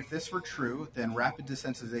 If this were true, then rapid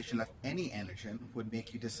desensitization of any antigen would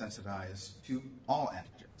make you desensitized to all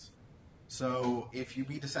antigens. So if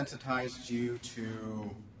we desensitized you to,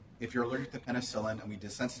 if you're allergic to penicillin and we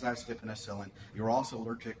desensitized you to penicillin, you're also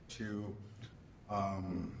allergic to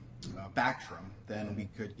Bactrim, then we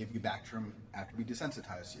could give you Bactrim after we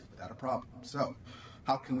desensitize you without a problem. So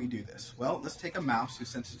how can we do this? Well, let's take a mouse who's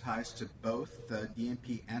sensitized to both the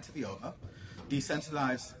DMP and to the ova,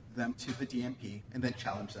 desensitize them to the DMP, and then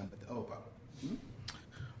challenge them with the ova.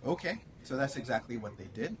 Okay, so that's exactly what they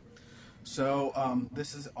did. So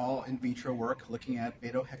this is all in vitro work looking at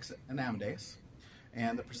beta-hexanamidase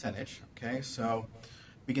and the percentage. Okay, so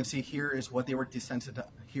we can see here is what they were desensitized.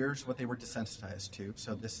 Here's what they were desensitized to.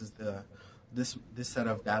 So this is this set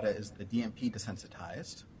of data is the DMP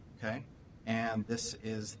desensitized. Okay. And this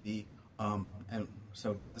is the, and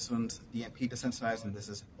so this one's DMP desensitized, and this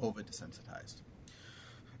is OVA desensitized.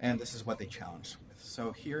 And this is what they challenged with.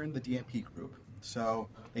 So here in the DMP group, so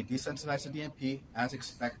they desensitized the DMP, as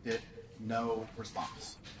expected, no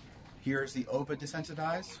response. Here's the OVA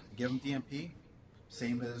desensitized, give them DMP,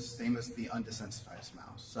 same as the undesensitized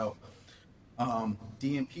mouse. So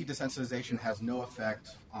DMP desensitization has no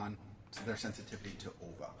effect on their sensitivity to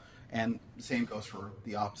OVA. And the same goes for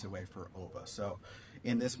the opposite way for OVA. So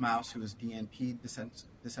in this mouse who is DNP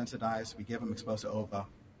desensitized, we give them exposed to OVA,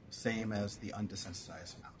 same as the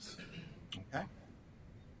undesensitized mouse. Okay?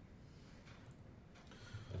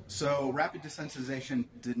 So rapid desensitization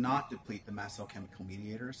did not deplete the mast cell chemical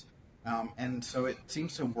mediators. And so it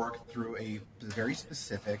seems to work through a very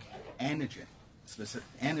specific antigen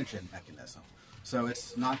mechanism. So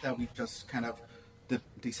it's not that we just kind of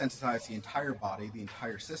desensitize the entire body, the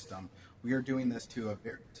entire system. We are doing this to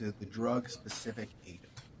the drug-specific agent.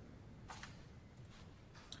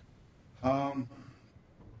 Let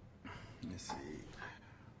me see.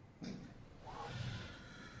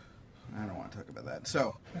 I don't want to talk about that.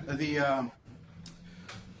 So the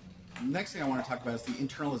next thing I want to talk about is the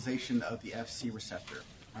internalization of the FC receptor.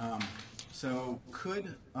 So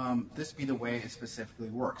could this be the way it specifically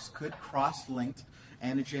works? Could cross-linked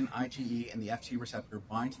antigen IgE and the FC receptor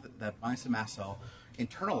that binds the mast cell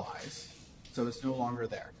internalize so it's no longer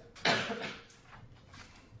there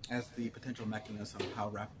as the potential mechanism of how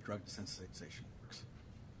rapid drug desensitization works?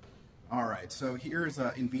 All right, so here's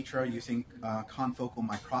in vitro using confocal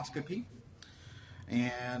microscopy,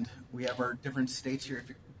 and we have our different states here. If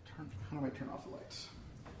you how do I turn off the lights?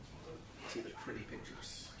 See the pretty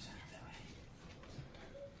pictures.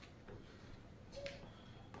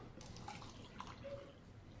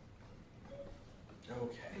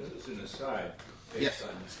 Okay. This is an aside. Yes. Based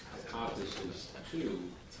on hypothesis 2,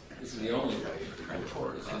 this is the only way to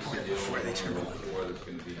Or is this still where that's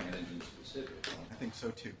going to be antigen specific? I think so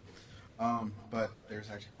too. But there's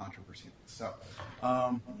actually controversy.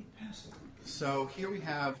 So here we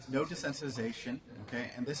have no desensitization,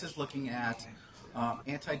 okay, and this is looking at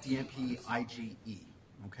anti-DNP IgE,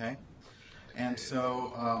 okay, and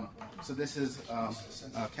so this is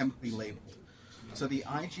chemically labeled. So the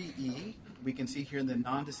IgE, we can see here in the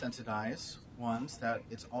non-desensitized ones that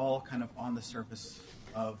it's all kind of on the surface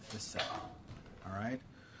of the cell, all right,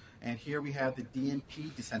 and here we have the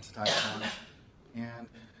DNP desensitized one, and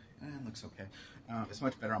it looks okay. It's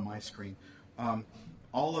much better on my screen.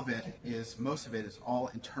 Most of it is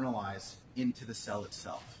all internalized into the cell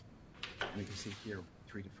itself. And you can see here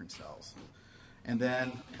 3 different cells. And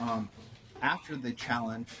then after the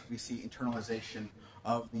challenge, we see internalization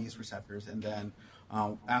of these receptors. And then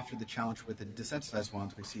after the challenge with the desensitized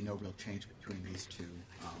ones, we see no real change between these 2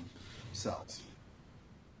 cells.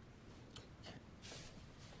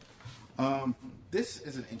 This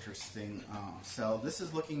is an interesting cell. This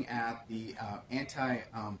is looking at the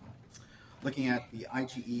looking at the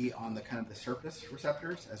IgE on the kind of the surface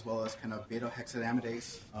receptors, as well as kind of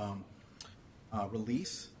beta-hexamidase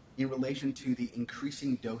release in relation to the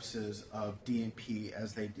increasing doses of DNP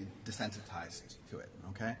as they desensitized to it.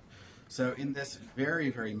 Okay, so in this very,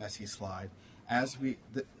 very messy slide, as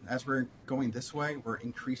we're going this way, we're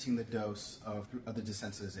increasing the dose of the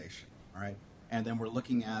desensitization. All right. And then we're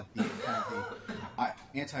looking at the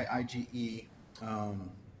anti-IgE on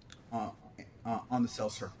the cell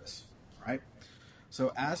surface, right?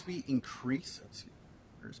 So as we increase,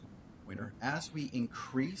 as we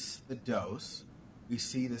increase the dose, we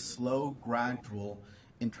see the slow, gradual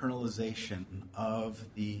internalization of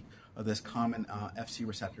this common Fc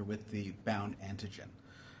receptor with the bound antigen,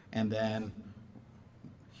 and then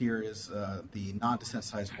here is the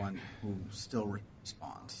non-desensitized one who still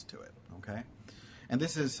responds to it. Okay. And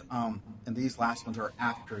this is, and these last ones are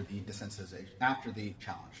after the desensitization, after the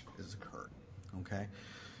challenge has occurred. Okay,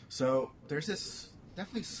 so there's this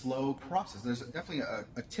definitely slow process. There's definitely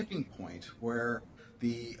a tipping point where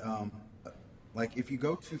the, like if you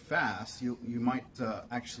go too fast, you might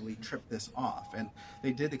actually trip this off. And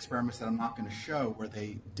they did experiments that I'm not going to show where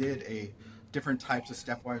they did different types of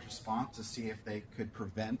stepwise response to see if they could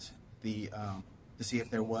prevent the to see if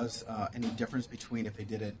there was any difference between if they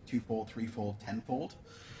did it 2-fold, 3-fold, 10-fold.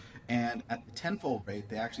 And at the 10-fold rate,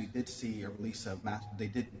 they actually did see a release of Mast. They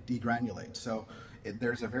did degranulate. So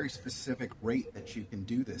there's a very specific rate that you can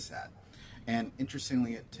do this at. And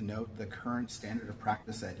interestingly to note, the current standard of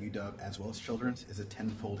practice at UW as well as Children's is a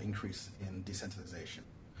 10-fold increase in desensitization.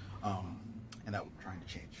 And that we're trying to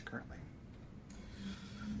change currently.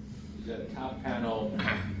 Is that top panel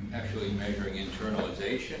actually measuring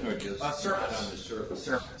internalization or just surface. On the surface?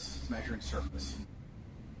 Surface. It's measuring surface.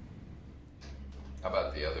 How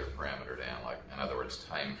about the other parameter, Dan? Like, in other words,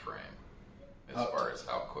 time frame, as far as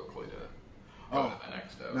how quickly to go to the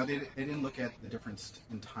next dose. No, they didn't look at the difference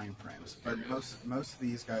in time frames, but most of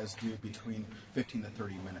these guys do between 15 to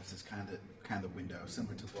 30 minutes is kind of the window,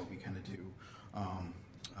 similar to what we kind of do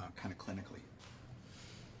kind of clinically.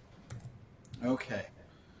 Okay.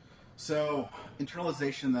 So,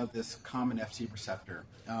 internalization of this common Fc receptor.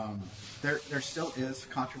 There still is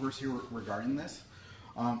controversy regarding this.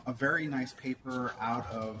 A very nice paper out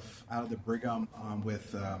of the Brigham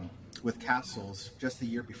with Castles just the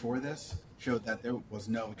year before this showed that there was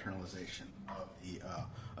no internalization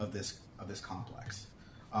of this complex.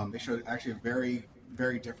 They showed actually very,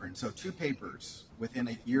 very different. So 2 papers within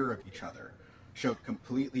a year of each other showed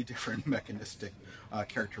completely different mechanistic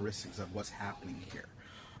characteristics of what's happening here.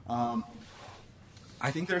 I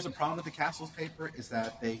think there's a problem with the Castles paper is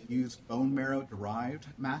that they used bone marrow derived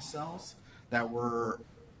mast cells that were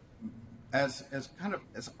as kind of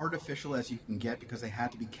as artificial as you can get because they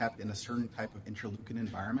had to be kept in a certain type of interleukin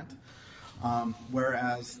environment.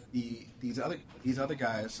 Whereas these other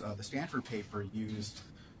guys, the Stanford paper used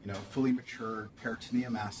fully matured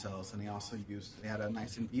peritoneum mast cells, and they had a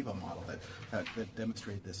nice in vivo model that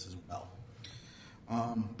demonstrated this as well.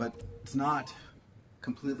 But it's not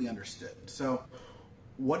completely understood. So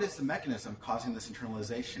what is the mechanism causing this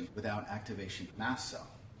internalization without activation of mast cell?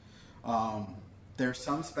 There's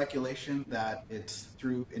some speculation that it's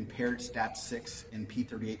through impaired STAT6 and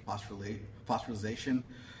P38 phosphorylation.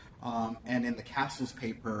 And in the Castles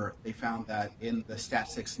paper, they found that in the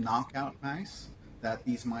STAT6 knockout mice, that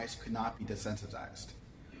these mice could not be desensitized.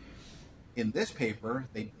 In this paper,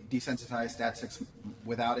 they desensitized STAT6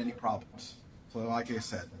 without any problems. So like I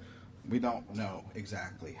said, we don't know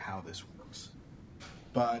exactly how this works.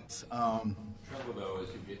 But trouble though is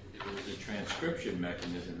if it was a transcription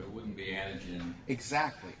mechanism, it wouldn't be antigen.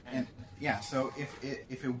 Exactly. And Yeah, so if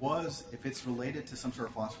it's related to some sort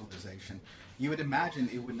of phosphorylation, you would imagine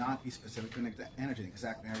it would not be specific to an antigen,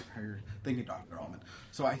 exactly how you're thinking, Dr. Allman.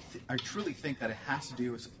 So I truly think that it has to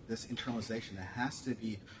do with this internalization. It has to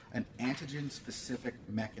be an antigen-specific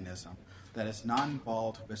mechanism that is not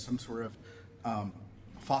involved with some sort of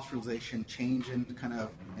phosphorylation change in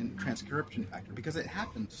transcription factor, because it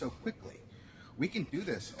happens so quickly. We can do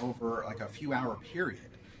this over like a few hour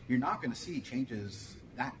period. You're not going to see changes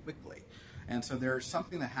that quickly. And so there's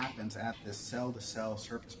something that happens at this cell-to-cell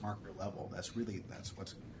surface marker level that's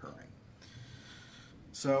what's occurring.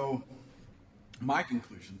 So my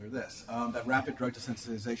conclusions are this, that rapid drug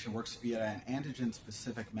desensitization works via an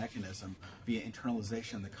antigen-specific mechanism via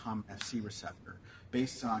internalization of the common Fc receptor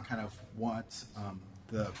based on kind of what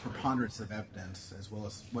the preponderance of evidence as well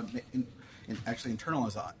as what actually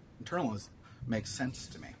internalize makes sense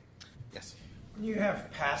to me. Yes? When you have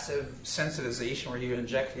passive sensitization where you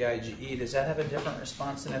inject the IgE, does that have a different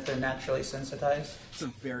response than if they're naturally sensitized? It's a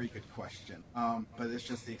very good question, but it's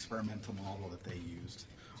just the experimental model that they used.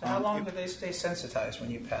 So how long do they stay sensitized when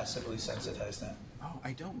you passively sensitize them? Oh,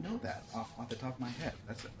 I don't know that off the top of my head.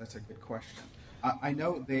 That's a good question. I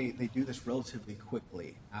know they do this relatively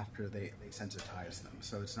quickly after they sensitize them,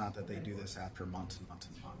 so it's not that they do this after months and months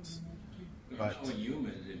and months. But in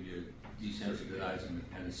humans, if you're desensitizing the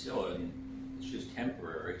penicillin, it's just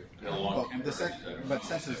temporary. But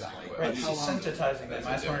sensitizing. Right, so sensitizing them.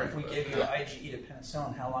 I was wondering if we gave you IgE to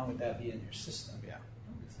penicillin, how long would that be in your system? Yeah.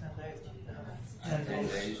 10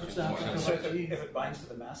 days. So if it binds to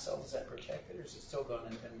the mast cell, does that protect it, or is it still gone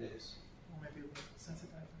in 10 days? Maybe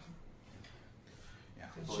sensitize. Yeah.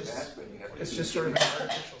 It's just sort of an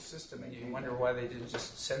artificial system, and you wonder why they didn't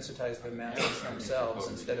just sensitize the mast themselves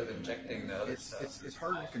instead of injecting the other stuff. It's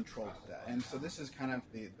hard to control that, and so this is kind of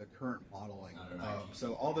the current modeling.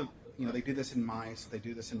 So all the they do this in mice, they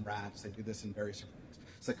do this in rats, they do this in various different things.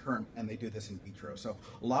 It's the current, and they do this in vitro. So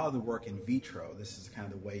a lot of the work in vitro, this is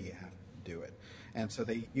kind of the way you have to do it. And so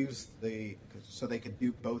they use so they could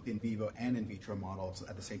do both in vivo and in vitro models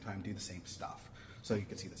at the same time, do the same stuff. So you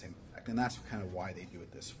can see the same effect. And that's kind of why they do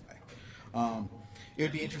it this way. It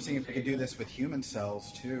would be interesting if we could do this with human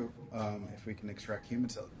cells too, if we can extract human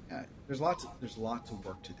cells. There's lots of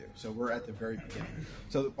work to do. So we're at the very beginning.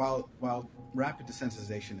 So while rapid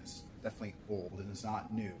desensitization is definitely old and is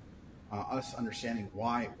not new, us understanding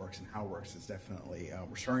why it works and how it works is definitely,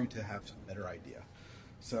 we're starting to have a better idea.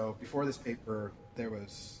 So before this paper, there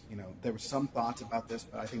was some thoughts about this,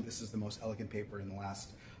 but I think this is the most elegant paper in the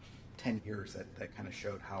last 10 years that kind of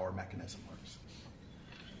showed how our mechanism works.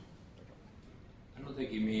 I don't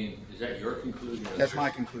think you mean, is that your conclusion? That's my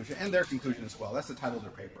conclusion, and their conclusion as well. That's the title of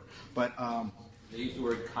their paper. But they use the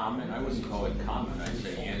word common. I wouldn't call it common. I'd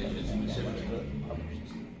say antigen specific.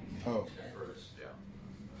 Oh.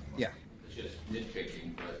 Yeah. It's just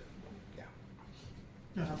nitpicking, but.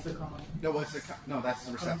 No, that's the common. No, that's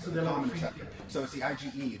the receptor, the common receptor. So it's the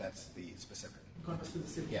IgE that's the specific.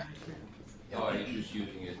 Yeah. Oh, you're just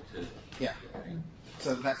using it to. Yeah.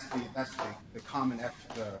 So that's the common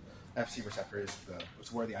FC receptor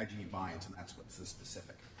is where the IgE binds, and that's what's the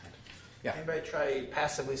specific. Yeah. Anybody try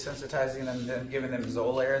passively sensitizing them and then giving them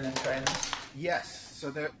Xolair and then trying this? Yes.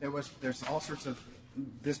 So there's all sorts of.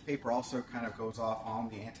 This paper also kind of goes off on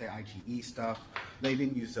the anti-IgE stuff. They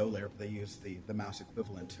didn't use Xolair, but they used the mouse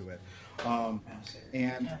equivalent to it,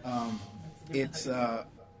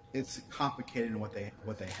 it's complicated in what they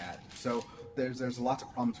had. So there's lots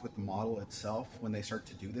of problems with the model itself when they start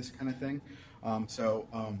to do this kind of thing.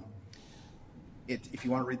 If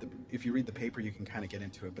you read the paper, you can kind of get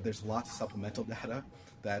into it. But there's lots of supplemental data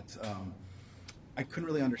that I couldn't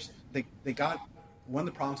really understand. They got. One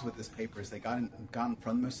of the problems with this paper is they got in front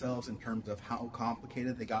of themselves in terms of how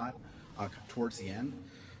complicated they got towards the end.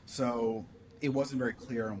 So it wasn't very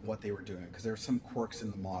clear on what they were doing because there were some quirks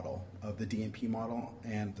in the model of the DMP model,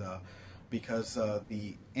 and because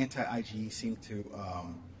the anti-IgE seemed to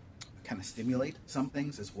kind of stimulate some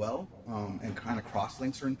things as well and kind of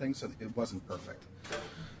cross-link certain things, so it wasn't perfect.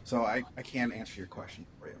 So I can't answer your question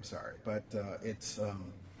for you. I'm sorry, but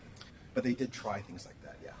but they did try things like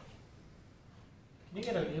that. Yeah. Can you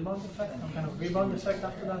get a rebound effect, some kind of rebound effect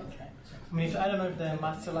after that? I mean, I don't know if the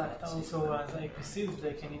mast cell act also, as APCs,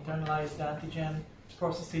 they can internalize the antigen,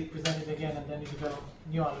 process it, present it again, and then you develop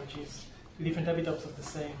new allergies to different epitopes of the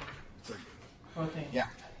same protein. Yeah,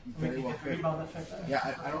 very well. Rebound effect.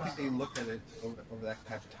 Yeah, I don't think they looked at it over that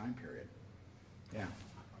type of time period. Yeah.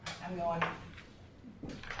 I'm going.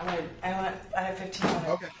 I have 15 minutes.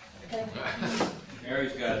 Okay.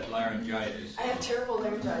 Mary's got laryngitis. I have terrible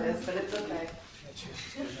laryngitis, but it's okay.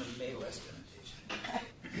 May West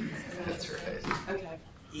imitation. That's right. Okay.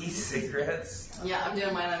 E-cigarettes? Yeah, I'm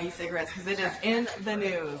doing mine on e-cigarettes because it is in the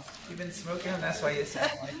news. You've been smoking them, that's why you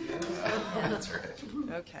sound like it. That's right.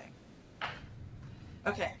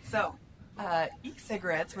 Okay, so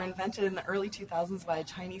e-cigarettes were invented in the early 2000s by a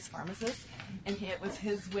Chinese pharmacist, and it was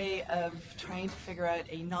his way of trying to figure out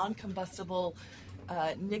a non-combustible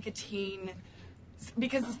nicotine,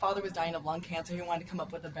 because his father was dying of lung cancer. He wanted to come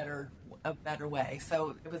up with a better way.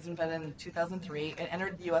 So it was invented in 2003. It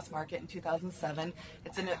entered the U.S. market in 2007.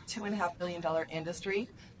 It's in a $2.5 billion industry.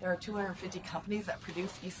 There are 250 companies that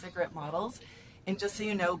produce e-cigarette models. And just so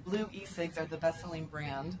you know, blue e-cigs are the best-selling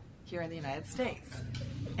brand here in the United States.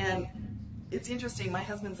 And it's interesting. My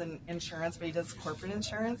husband's in insurance, but he does corporate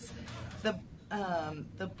insurance. The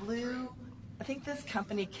blue, I think this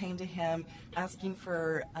company came to him asking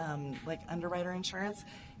for like underwriter insurance,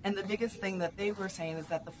 and the biggest thing that they were saying is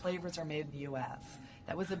that the flavors are made in the U.S.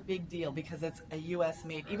 That was a big deal because it's a U.S.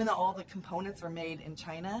 made, even though all the components are made in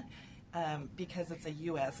China, because it's a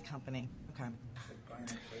U.S. company. Okay.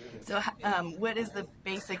 So what is the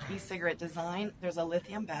basic e-cigarette design? There's a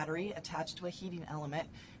lithium battery attached to a heating element,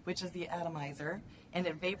 which is the atomizer, and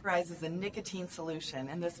it vaporizes a nicotine solution,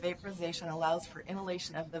 and this vaporization allows for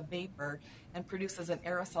inhalation of the vapor and produces an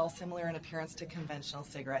aerosol similar in appearance to conventional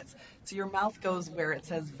cigarettes. So your mouth goes where it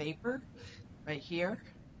says vapor, right here,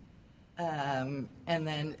 and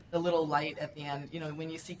then the little light at the end. You know, when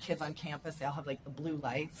you see kids on campus, they all have like the blue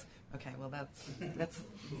lights. Okay, well that's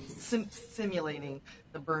simulating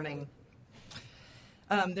the burning.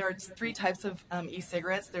 There are 3 types of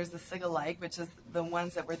e-cigarettes. There's the Cig-alike, which is the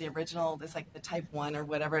ones that were the original. It's like the type 1 or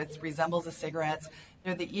whatever. It resembles the cigarettes.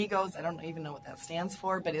 There are the Egos. I don't even know what that stands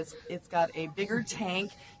for, but it's got a bigger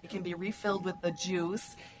tank. It can be refilled with the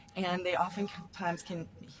juice, and they oftentimes can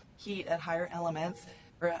heat at higher elements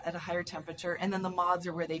or at a higher temperature. And then the mods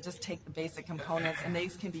are where they just take the basic components, and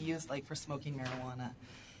these can be used like for smoking marijuana.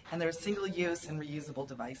 And they're single-use and reusable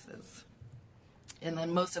devices. And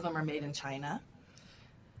then most of them are made in China.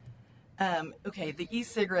 Okay, the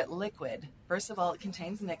e-cigarette liquid. First of all, it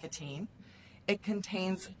contains nicotine. It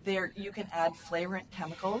contains, you can add flavorant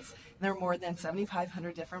chemicals. There are more than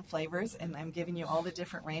 7,500 different flavors, and I'm giving you all the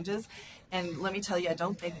different ranges. And let me tell you, I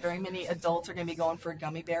don't think very many adults are going to be going for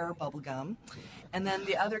gummy bear or bubble gum. And then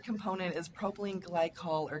the other component is propylene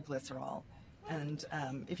glycol or glycerol. And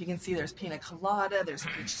if you can see, there's pina colada, there's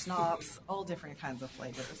peach schnapps, all different kinds of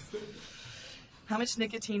flavors. How much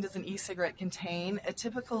nicotine does an e-cigarette contain? A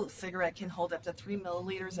typical cigarette can hold up to 3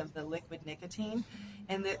 milliliters of the liquid nicotine,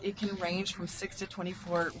 and it can range from 6 to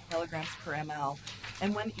 24 milligrams per ml.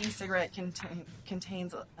 And one e-cigarette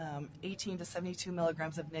contains 18 to 72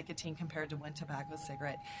 milligrams of nicotine compared to one tobacco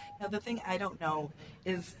cigarette. Now, the thing I don't know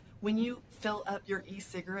is when you fill up your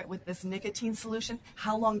e-cigarette with this nicotine solution,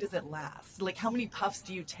 how long does it last? Like, how many puffs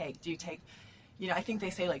do you take? Do you take, I think they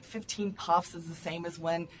say like 15 puffs is the same as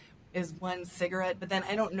one cigarette, but then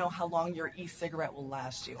I don't know how long your e-cigarette will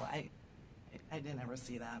last you. I didn't ever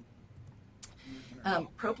see that.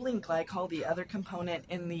 Propylene glycol, the other component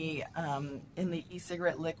in the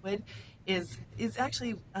e-cigarette liquid, is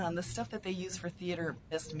actually the stuff that they use for theater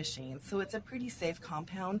mist machines. So it's a pretty safe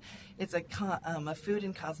compound. It's a food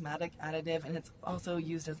and cosmetic additive, and it's also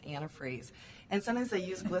used as antifreeze. And sometimes they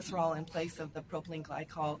use glycerol in place of the propylene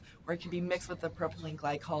glycol, or it can be mixed with the propylene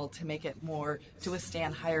glycol to make it to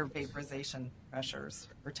withstand higher vaporization pressures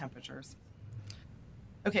or temperatures.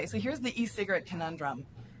 Okay, so here's the e-cigarette conundrum.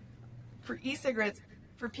 For e-cigarettes,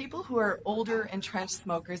 for people who are older entrenched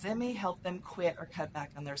smokers, it may help them quit or cut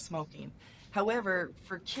back on their smoking. However,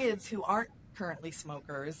 for kids who aren't currently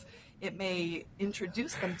smokers, it may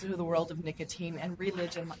introduce them to the world of nicotine and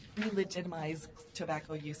re-legitimize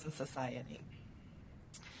tobacco use in society.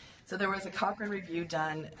 So there was a Cochrane review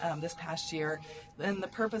done this past year, and the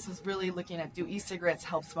purpose was really looking at, do e-cigarettes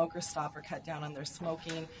help smokers stop or cut down on their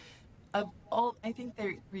smoking? I think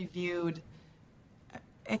they reviewed,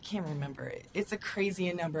 I can't remember, it's a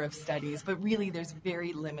crazy number of studies, but really there's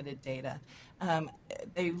very limited data.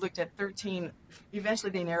 They looked at 13,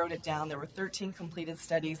 eventually they narrowed it down. There were 13 completed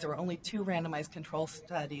studies. There were only 2 randomized control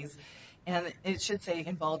studies, and it should say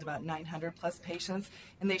involved about 900 plus patients,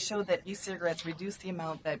 and they showed that e-cigarettes reduced the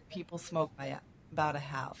amount that people smoke by about a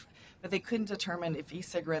half, but they couldn't determine if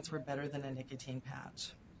e-cigarettes were better than a nicotine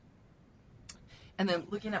patch. And then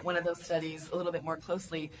looking at one of those studies a little bit more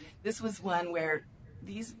closely, this was one where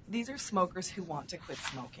these are smokers who want to quit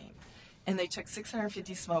smoking. And they took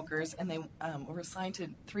 650 smokers, and they were assigned to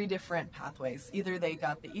 3 different pathways. Either they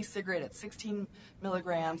got the e-cigarette at 16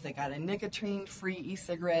 milligrams, they got a nicotine-free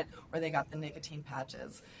e-cigarette, or they got the nicotine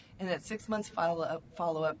patches. And at 6 months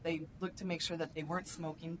follow-up, they looked to make sure that they weren't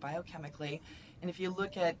smoking biochemically, And if you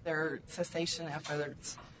look at their cessation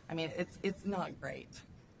efforts, I mean, it's not great.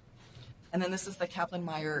 And then this is the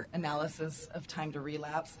Kaplan-Meier analysis of time to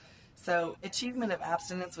relapse. So achievement of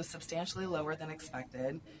abstinence was substantially lower than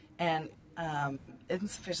expected, and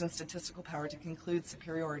insufficient statistical power to conclude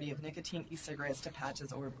superiority of nicotine e-cigarettes to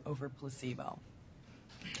patches over placebo.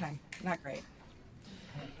 Okay, not great.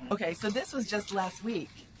 Okay, so this was just last week.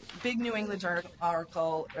 Big New England Journal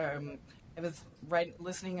article. I was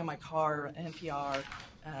listening in my car, NPR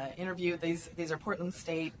interview. These are Portland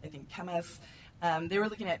State, I think, chemists. They were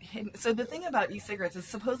looking at hidden. So the thing about e-cigarettes is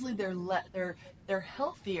supposedly they're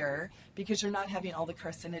healthier because you're not having all the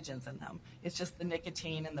carcinogens in them. It's just the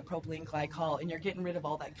nicotine and the propylene glycol, and you're getting rid of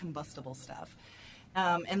all that combustible stuff.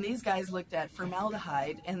 And these guys looked at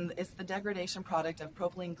formaldehyde, and it's the degradation product of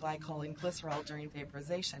propylene glycol and glycerol during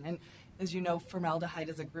vaporization. And as you know, formaldehyde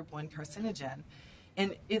is a group 1 carcinogen.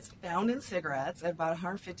 And it's found in cigarettes at about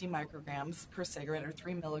 150 micrograms per cigarette or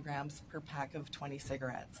 3 milligrams per pack of 20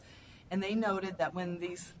 cigarettes. And they noted that when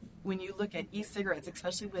you look at e-cigarettes,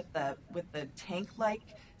 especially with the tank-like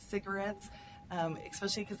cigarettes,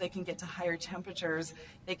 especially because they can get to higher temperatures,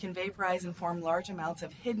 they can vaporize and form large amounts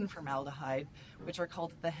of hidden formaldehyde, which are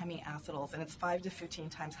called the hemiacetyls, and it's 5 to 15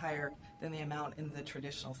 times higher than the amount in the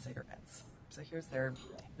traditional cigarettes. So here's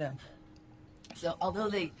So although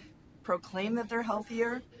they proclaim that they're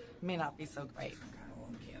healthier, may not be so great.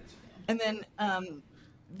 And then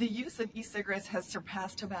the use of e-cigarettes has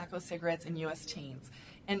surpassed tobacco cigarettes in U.S. teens.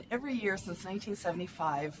 And every year since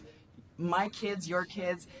 1975, my kids, your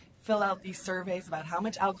kids, fill out these surveys about how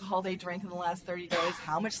much alcohol they drink in the last 30 days,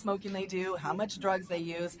 how much smoking they do, how much drugs they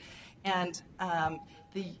use. And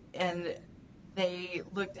they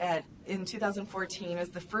looked at, in 2014, as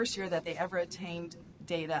the first year that they ever attained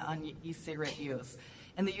data on e-cigarette use.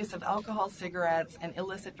 And the use of alcohol, cigarettes, and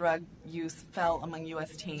illicit drug use fell among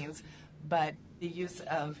U.S. teens, but the use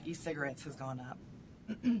of e-cigarettes has gone up.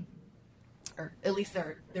 Or at least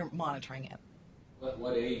they're monitoring it.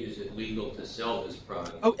 What age is it legal to sell this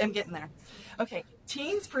product? Oh, I'm getting there. Okay,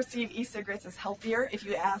 teens perceive e-cigarettes as healthier. If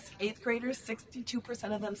you ask 8th graders,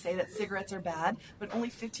 62% of them say that cigarettes are bad, but only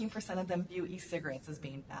 15% of them view e-cigarettes as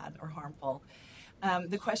being bad or harmful.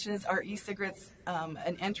 The question is, are e-cigarettes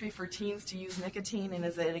an entry for teens to use nicotine, and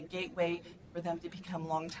is it a gateway for them to become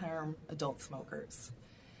long-term adult smokers?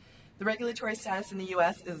 The regulatory status in the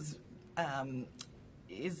U.S. is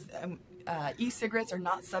e-cigarettes are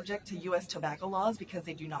not subject to U.S. tobacco laws because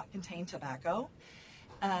they do not contain tobacco.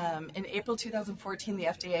 In April 2014, the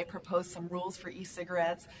FDA proposed some rules for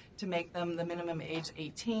e-cigarettes to make them the minimum age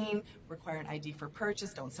 18, require an ID for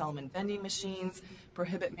purchase, don't sell them in vending machines,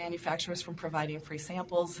 prohibit manufacturers from providing free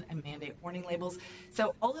samples, and mandate warning labels.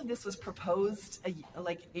 So all of this was proposed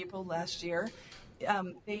like April last year.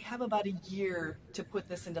 They have about a year to put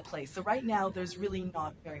this into place. So right now, there's really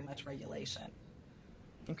not very much regulation.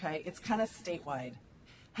 Okay, it's kind of statewide.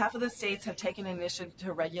 Half of the states have taken an initiative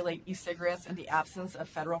to regulate e-cigarettes in the absence of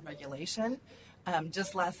federal regulation.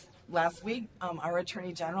 Just last week, our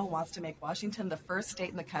Attorney General wants to make Washington the first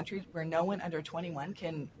state in the country where no one under 21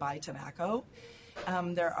 can buy tobacco.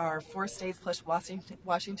 There are 4 states plus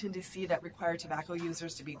Washington, D.C. that require tobacco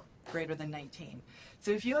users to be greater than 19.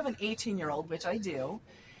 So if you have an 18-year-old, which I do,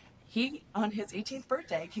 he, on his 18th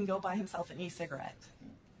birthday, can go buy himself an e-cigarette,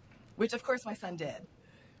 which, of course, my son did.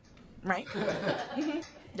 Right?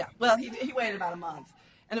 Yeah, well, he waited about a month.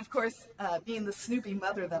 And of course, being the snoopy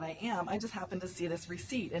mother that I am, I just happened to see this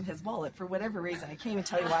receipt in his wallet for whatever reason. I can't even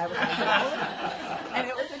tell you why I was in his wallet. And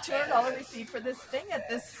it was a $200 receipt for this thing at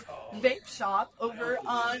this vape shop over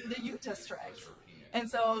on the Ute District. And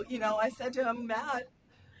so, I said to him, Matt,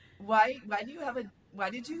 why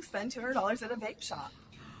did you spend $200 at a vape shop?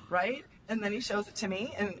 Right? And then he shows it to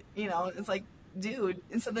me, and, it's like, dude.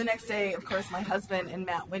 And so the next day, of course, my husband and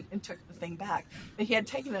Matt went and took the thing back. But he had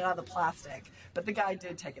taken it out of the plastic. But the guy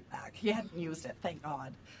did take it back. He hadn't used it, thank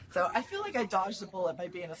God. So I feel like I dodged a bullet by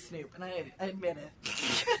being a snoop, and I admit it.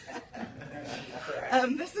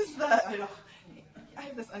 This is I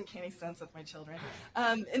have this uncanny sense with my children.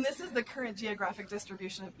 And this is the current geographic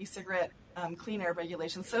distribution of e-cigarette clean air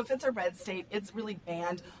regulations. So if it's a red state, it's really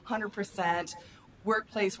banned 100%.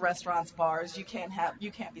 Workplace, restaurants, bars, you can't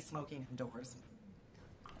be smoking indoors.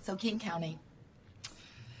 So King County.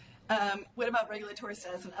 What about regulatory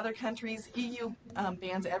status in other countries? EU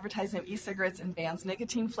bans advertising of e-cigarettes and bans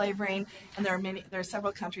nicotine flavoring, and there are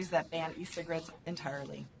several countries that ban e-cigarettes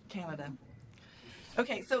entirely. Canada.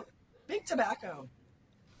 Okay, so big tobacco.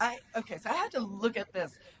 So I had to look at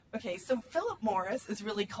this. Okay, so Philip Morris is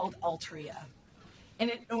really called Altria. And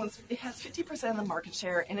it has 50% of the market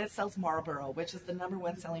share, and it sells Marlboro, which is the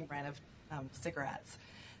 #1 selling brand of cigarettes.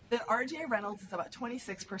 Then RJ Reynolds is about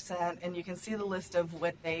 26%, and you can see the list of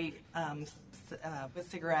what they, with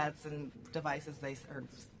cigarettes and devices or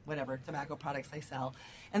whatever, tobacco products they sell.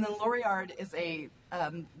 And then Lorillard is a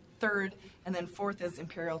third, and then fourth is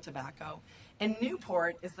Imperial Tobacco. And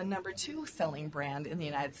Newport is the number 2 selling brand in the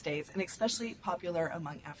United States, and especially popular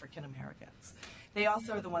among African Americans. They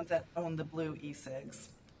also are the ones that own the blue e-cigs.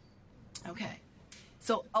 Okay,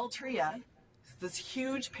 so Altria, this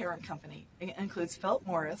huge parent company. It includes Philip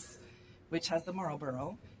Morris, which has the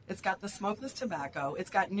Marlboro. It's got the smokeless tobacco. It's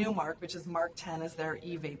got Newmark, which is Mark 10 as their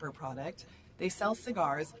e-vapor product. They sell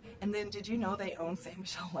cigars. And then did you know they own St.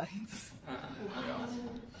 Michel Lights?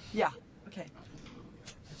 Yeah, okay.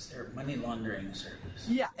 It's their money laundering service.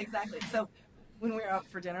 Yeah, exactly. So when we were out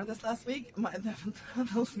for dinner this last week, the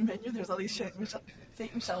menu, there's all these St.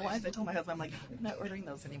 Michel wines. I told my husband, I'm like, I'm not ordering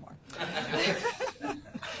those anymore.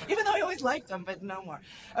 Even though I always liked them, but no more.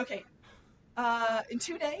 Okay, in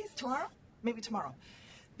 2 days, maybe tomorrow,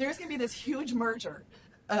 there's going to be this huge merger.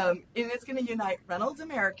 And it's going to unite Reynolds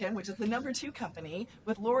American, which is the number 2 company,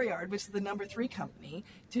 with Lorillard, which is the number 3 company,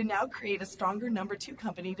 to now create a stronger number 2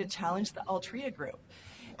 company to challenge the Altria group.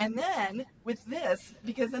 And then with this,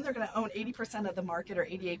 because then they're going to own 80% of the market or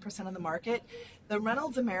 88% of the market, the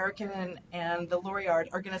Reynolds American and the Lorillard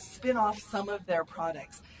are going to spin off some of their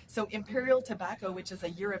products. So Imperial Tobacco, which is a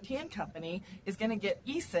European company, is going to get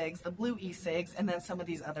e-cigs, the blue e-cigs, and then some of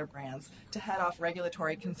these other brands to head off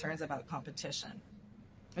regulatory concerns about competition.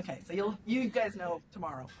 Okay, so you guys know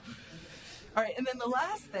tomorrow. All right, and then the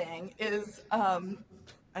last thing is,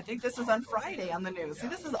 I think this was on Friday on the news. See,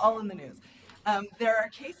 this is all in the news. There are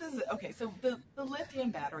cases, okay, so the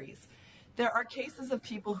lithium batteries. There are cases of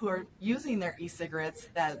people who are using their e-cigarettes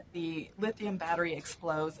that the lithium battery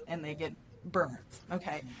explodes and they get burns,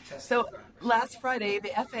 okay? So last Friday, the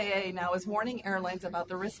FAA now is warning airlines about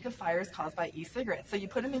the risk of fires caused by e-cigarettes. So you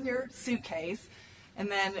put them in your suitcase, and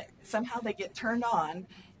then somehow they get turned on,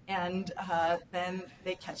 and then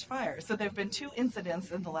they catch fire. So there have been 2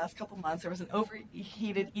 incidents in the last couple months. There was an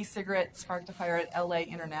overheated e-cigarette sparked a fire at LA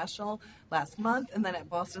International last month, and then at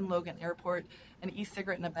Boston Logan Airport, an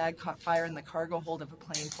e-cigarette in a bag caught fire in the cargo hold of a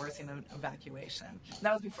plane forcing an evacuation.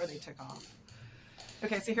 That was before they took off.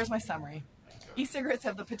 Okay, so here's my summary. E-cigarettes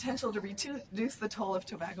have the potential to reduce the toll of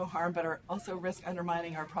tobacco harm, but are also risk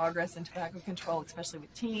undermining our progress in tobacco control, especially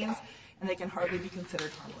with teens, and they can hardly be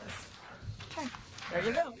considered harmless. Okay. There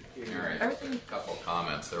you go. Mary, a couple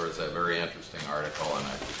comments. There was a very interesting article in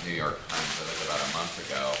the New York Times, I think about a month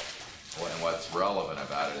ago, and what's relevant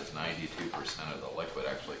about it is 92% of the liquid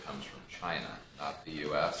actually comes from China, not the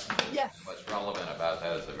U.S. Yes. What's relevant about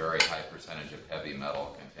that is a very high percentage of heavy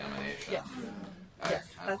metal contamination. Yes. Yes,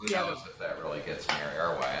 who knows if that really gets in your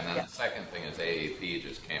airway. And then the second thing is AAP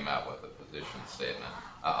just came out with a position statement,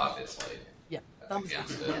 obviously,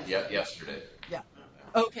 against it yesterday. Yeah.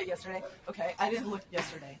 Okay, yesterday. Okay, I didn't look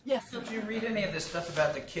yesterday. Yes. Did you read any of this stuff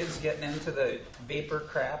about the kids getting into the vapor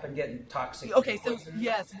crap and getting toxic? Okay, so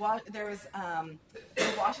yes, there was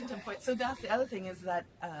the Washington Poison. So that's the other thing is that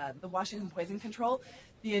the Washington Poison Control,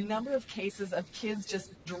 the number of cases of kids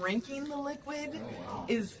just drinking the liquid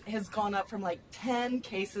has gone up from like 10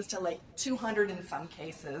 cases to like 200 in some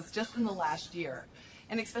cases just in the last year,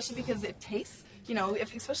 and especially because it tastes,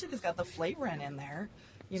 especially if it's got the flavoring in there.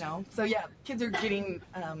 So yeah, kids are getting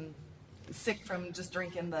sick from just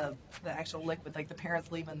drinking the actual liquid, like the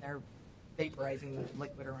parents leaving their vaporizing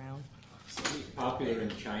liquid around. So it's popular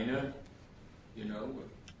in China,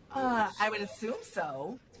 I would assume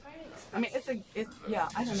so. I mean, yeah,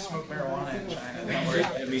 I don't know. Smoke marijuana in China.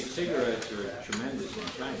 I mean, cigarettes are tremendous in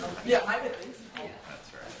China. Yeah, I would think so.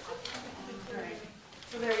 That's right. Right.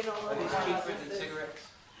 So there you go. Are these cheaper than cigarettes?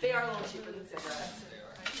 They are a little cheaper than cigarettes.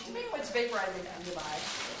 Depending on which vaporizing can you buy.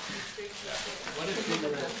 What does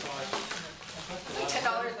cigarettes cost? It's like $10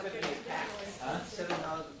 a pack. Huh? $7.50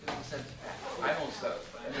 a pack. I won't stop.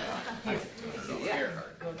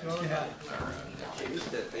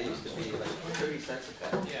 They used to be like 30 cents a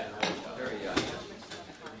pack. Yeah. Very young.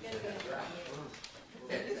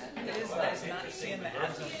 It is nice not seeing the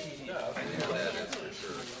ads on TV.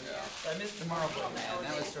 I missed the Marlboro Man.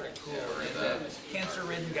 That was sort of cool. That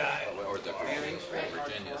cancer-ridden guy. Or the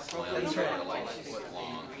Virginia Slim, sort of like foot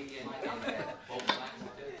long.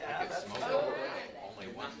 Only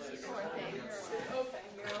one cigarette. Okay,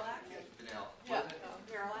 Miralax? Yeah.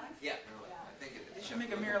 Miralax? Yeah. They should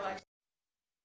make a Miralax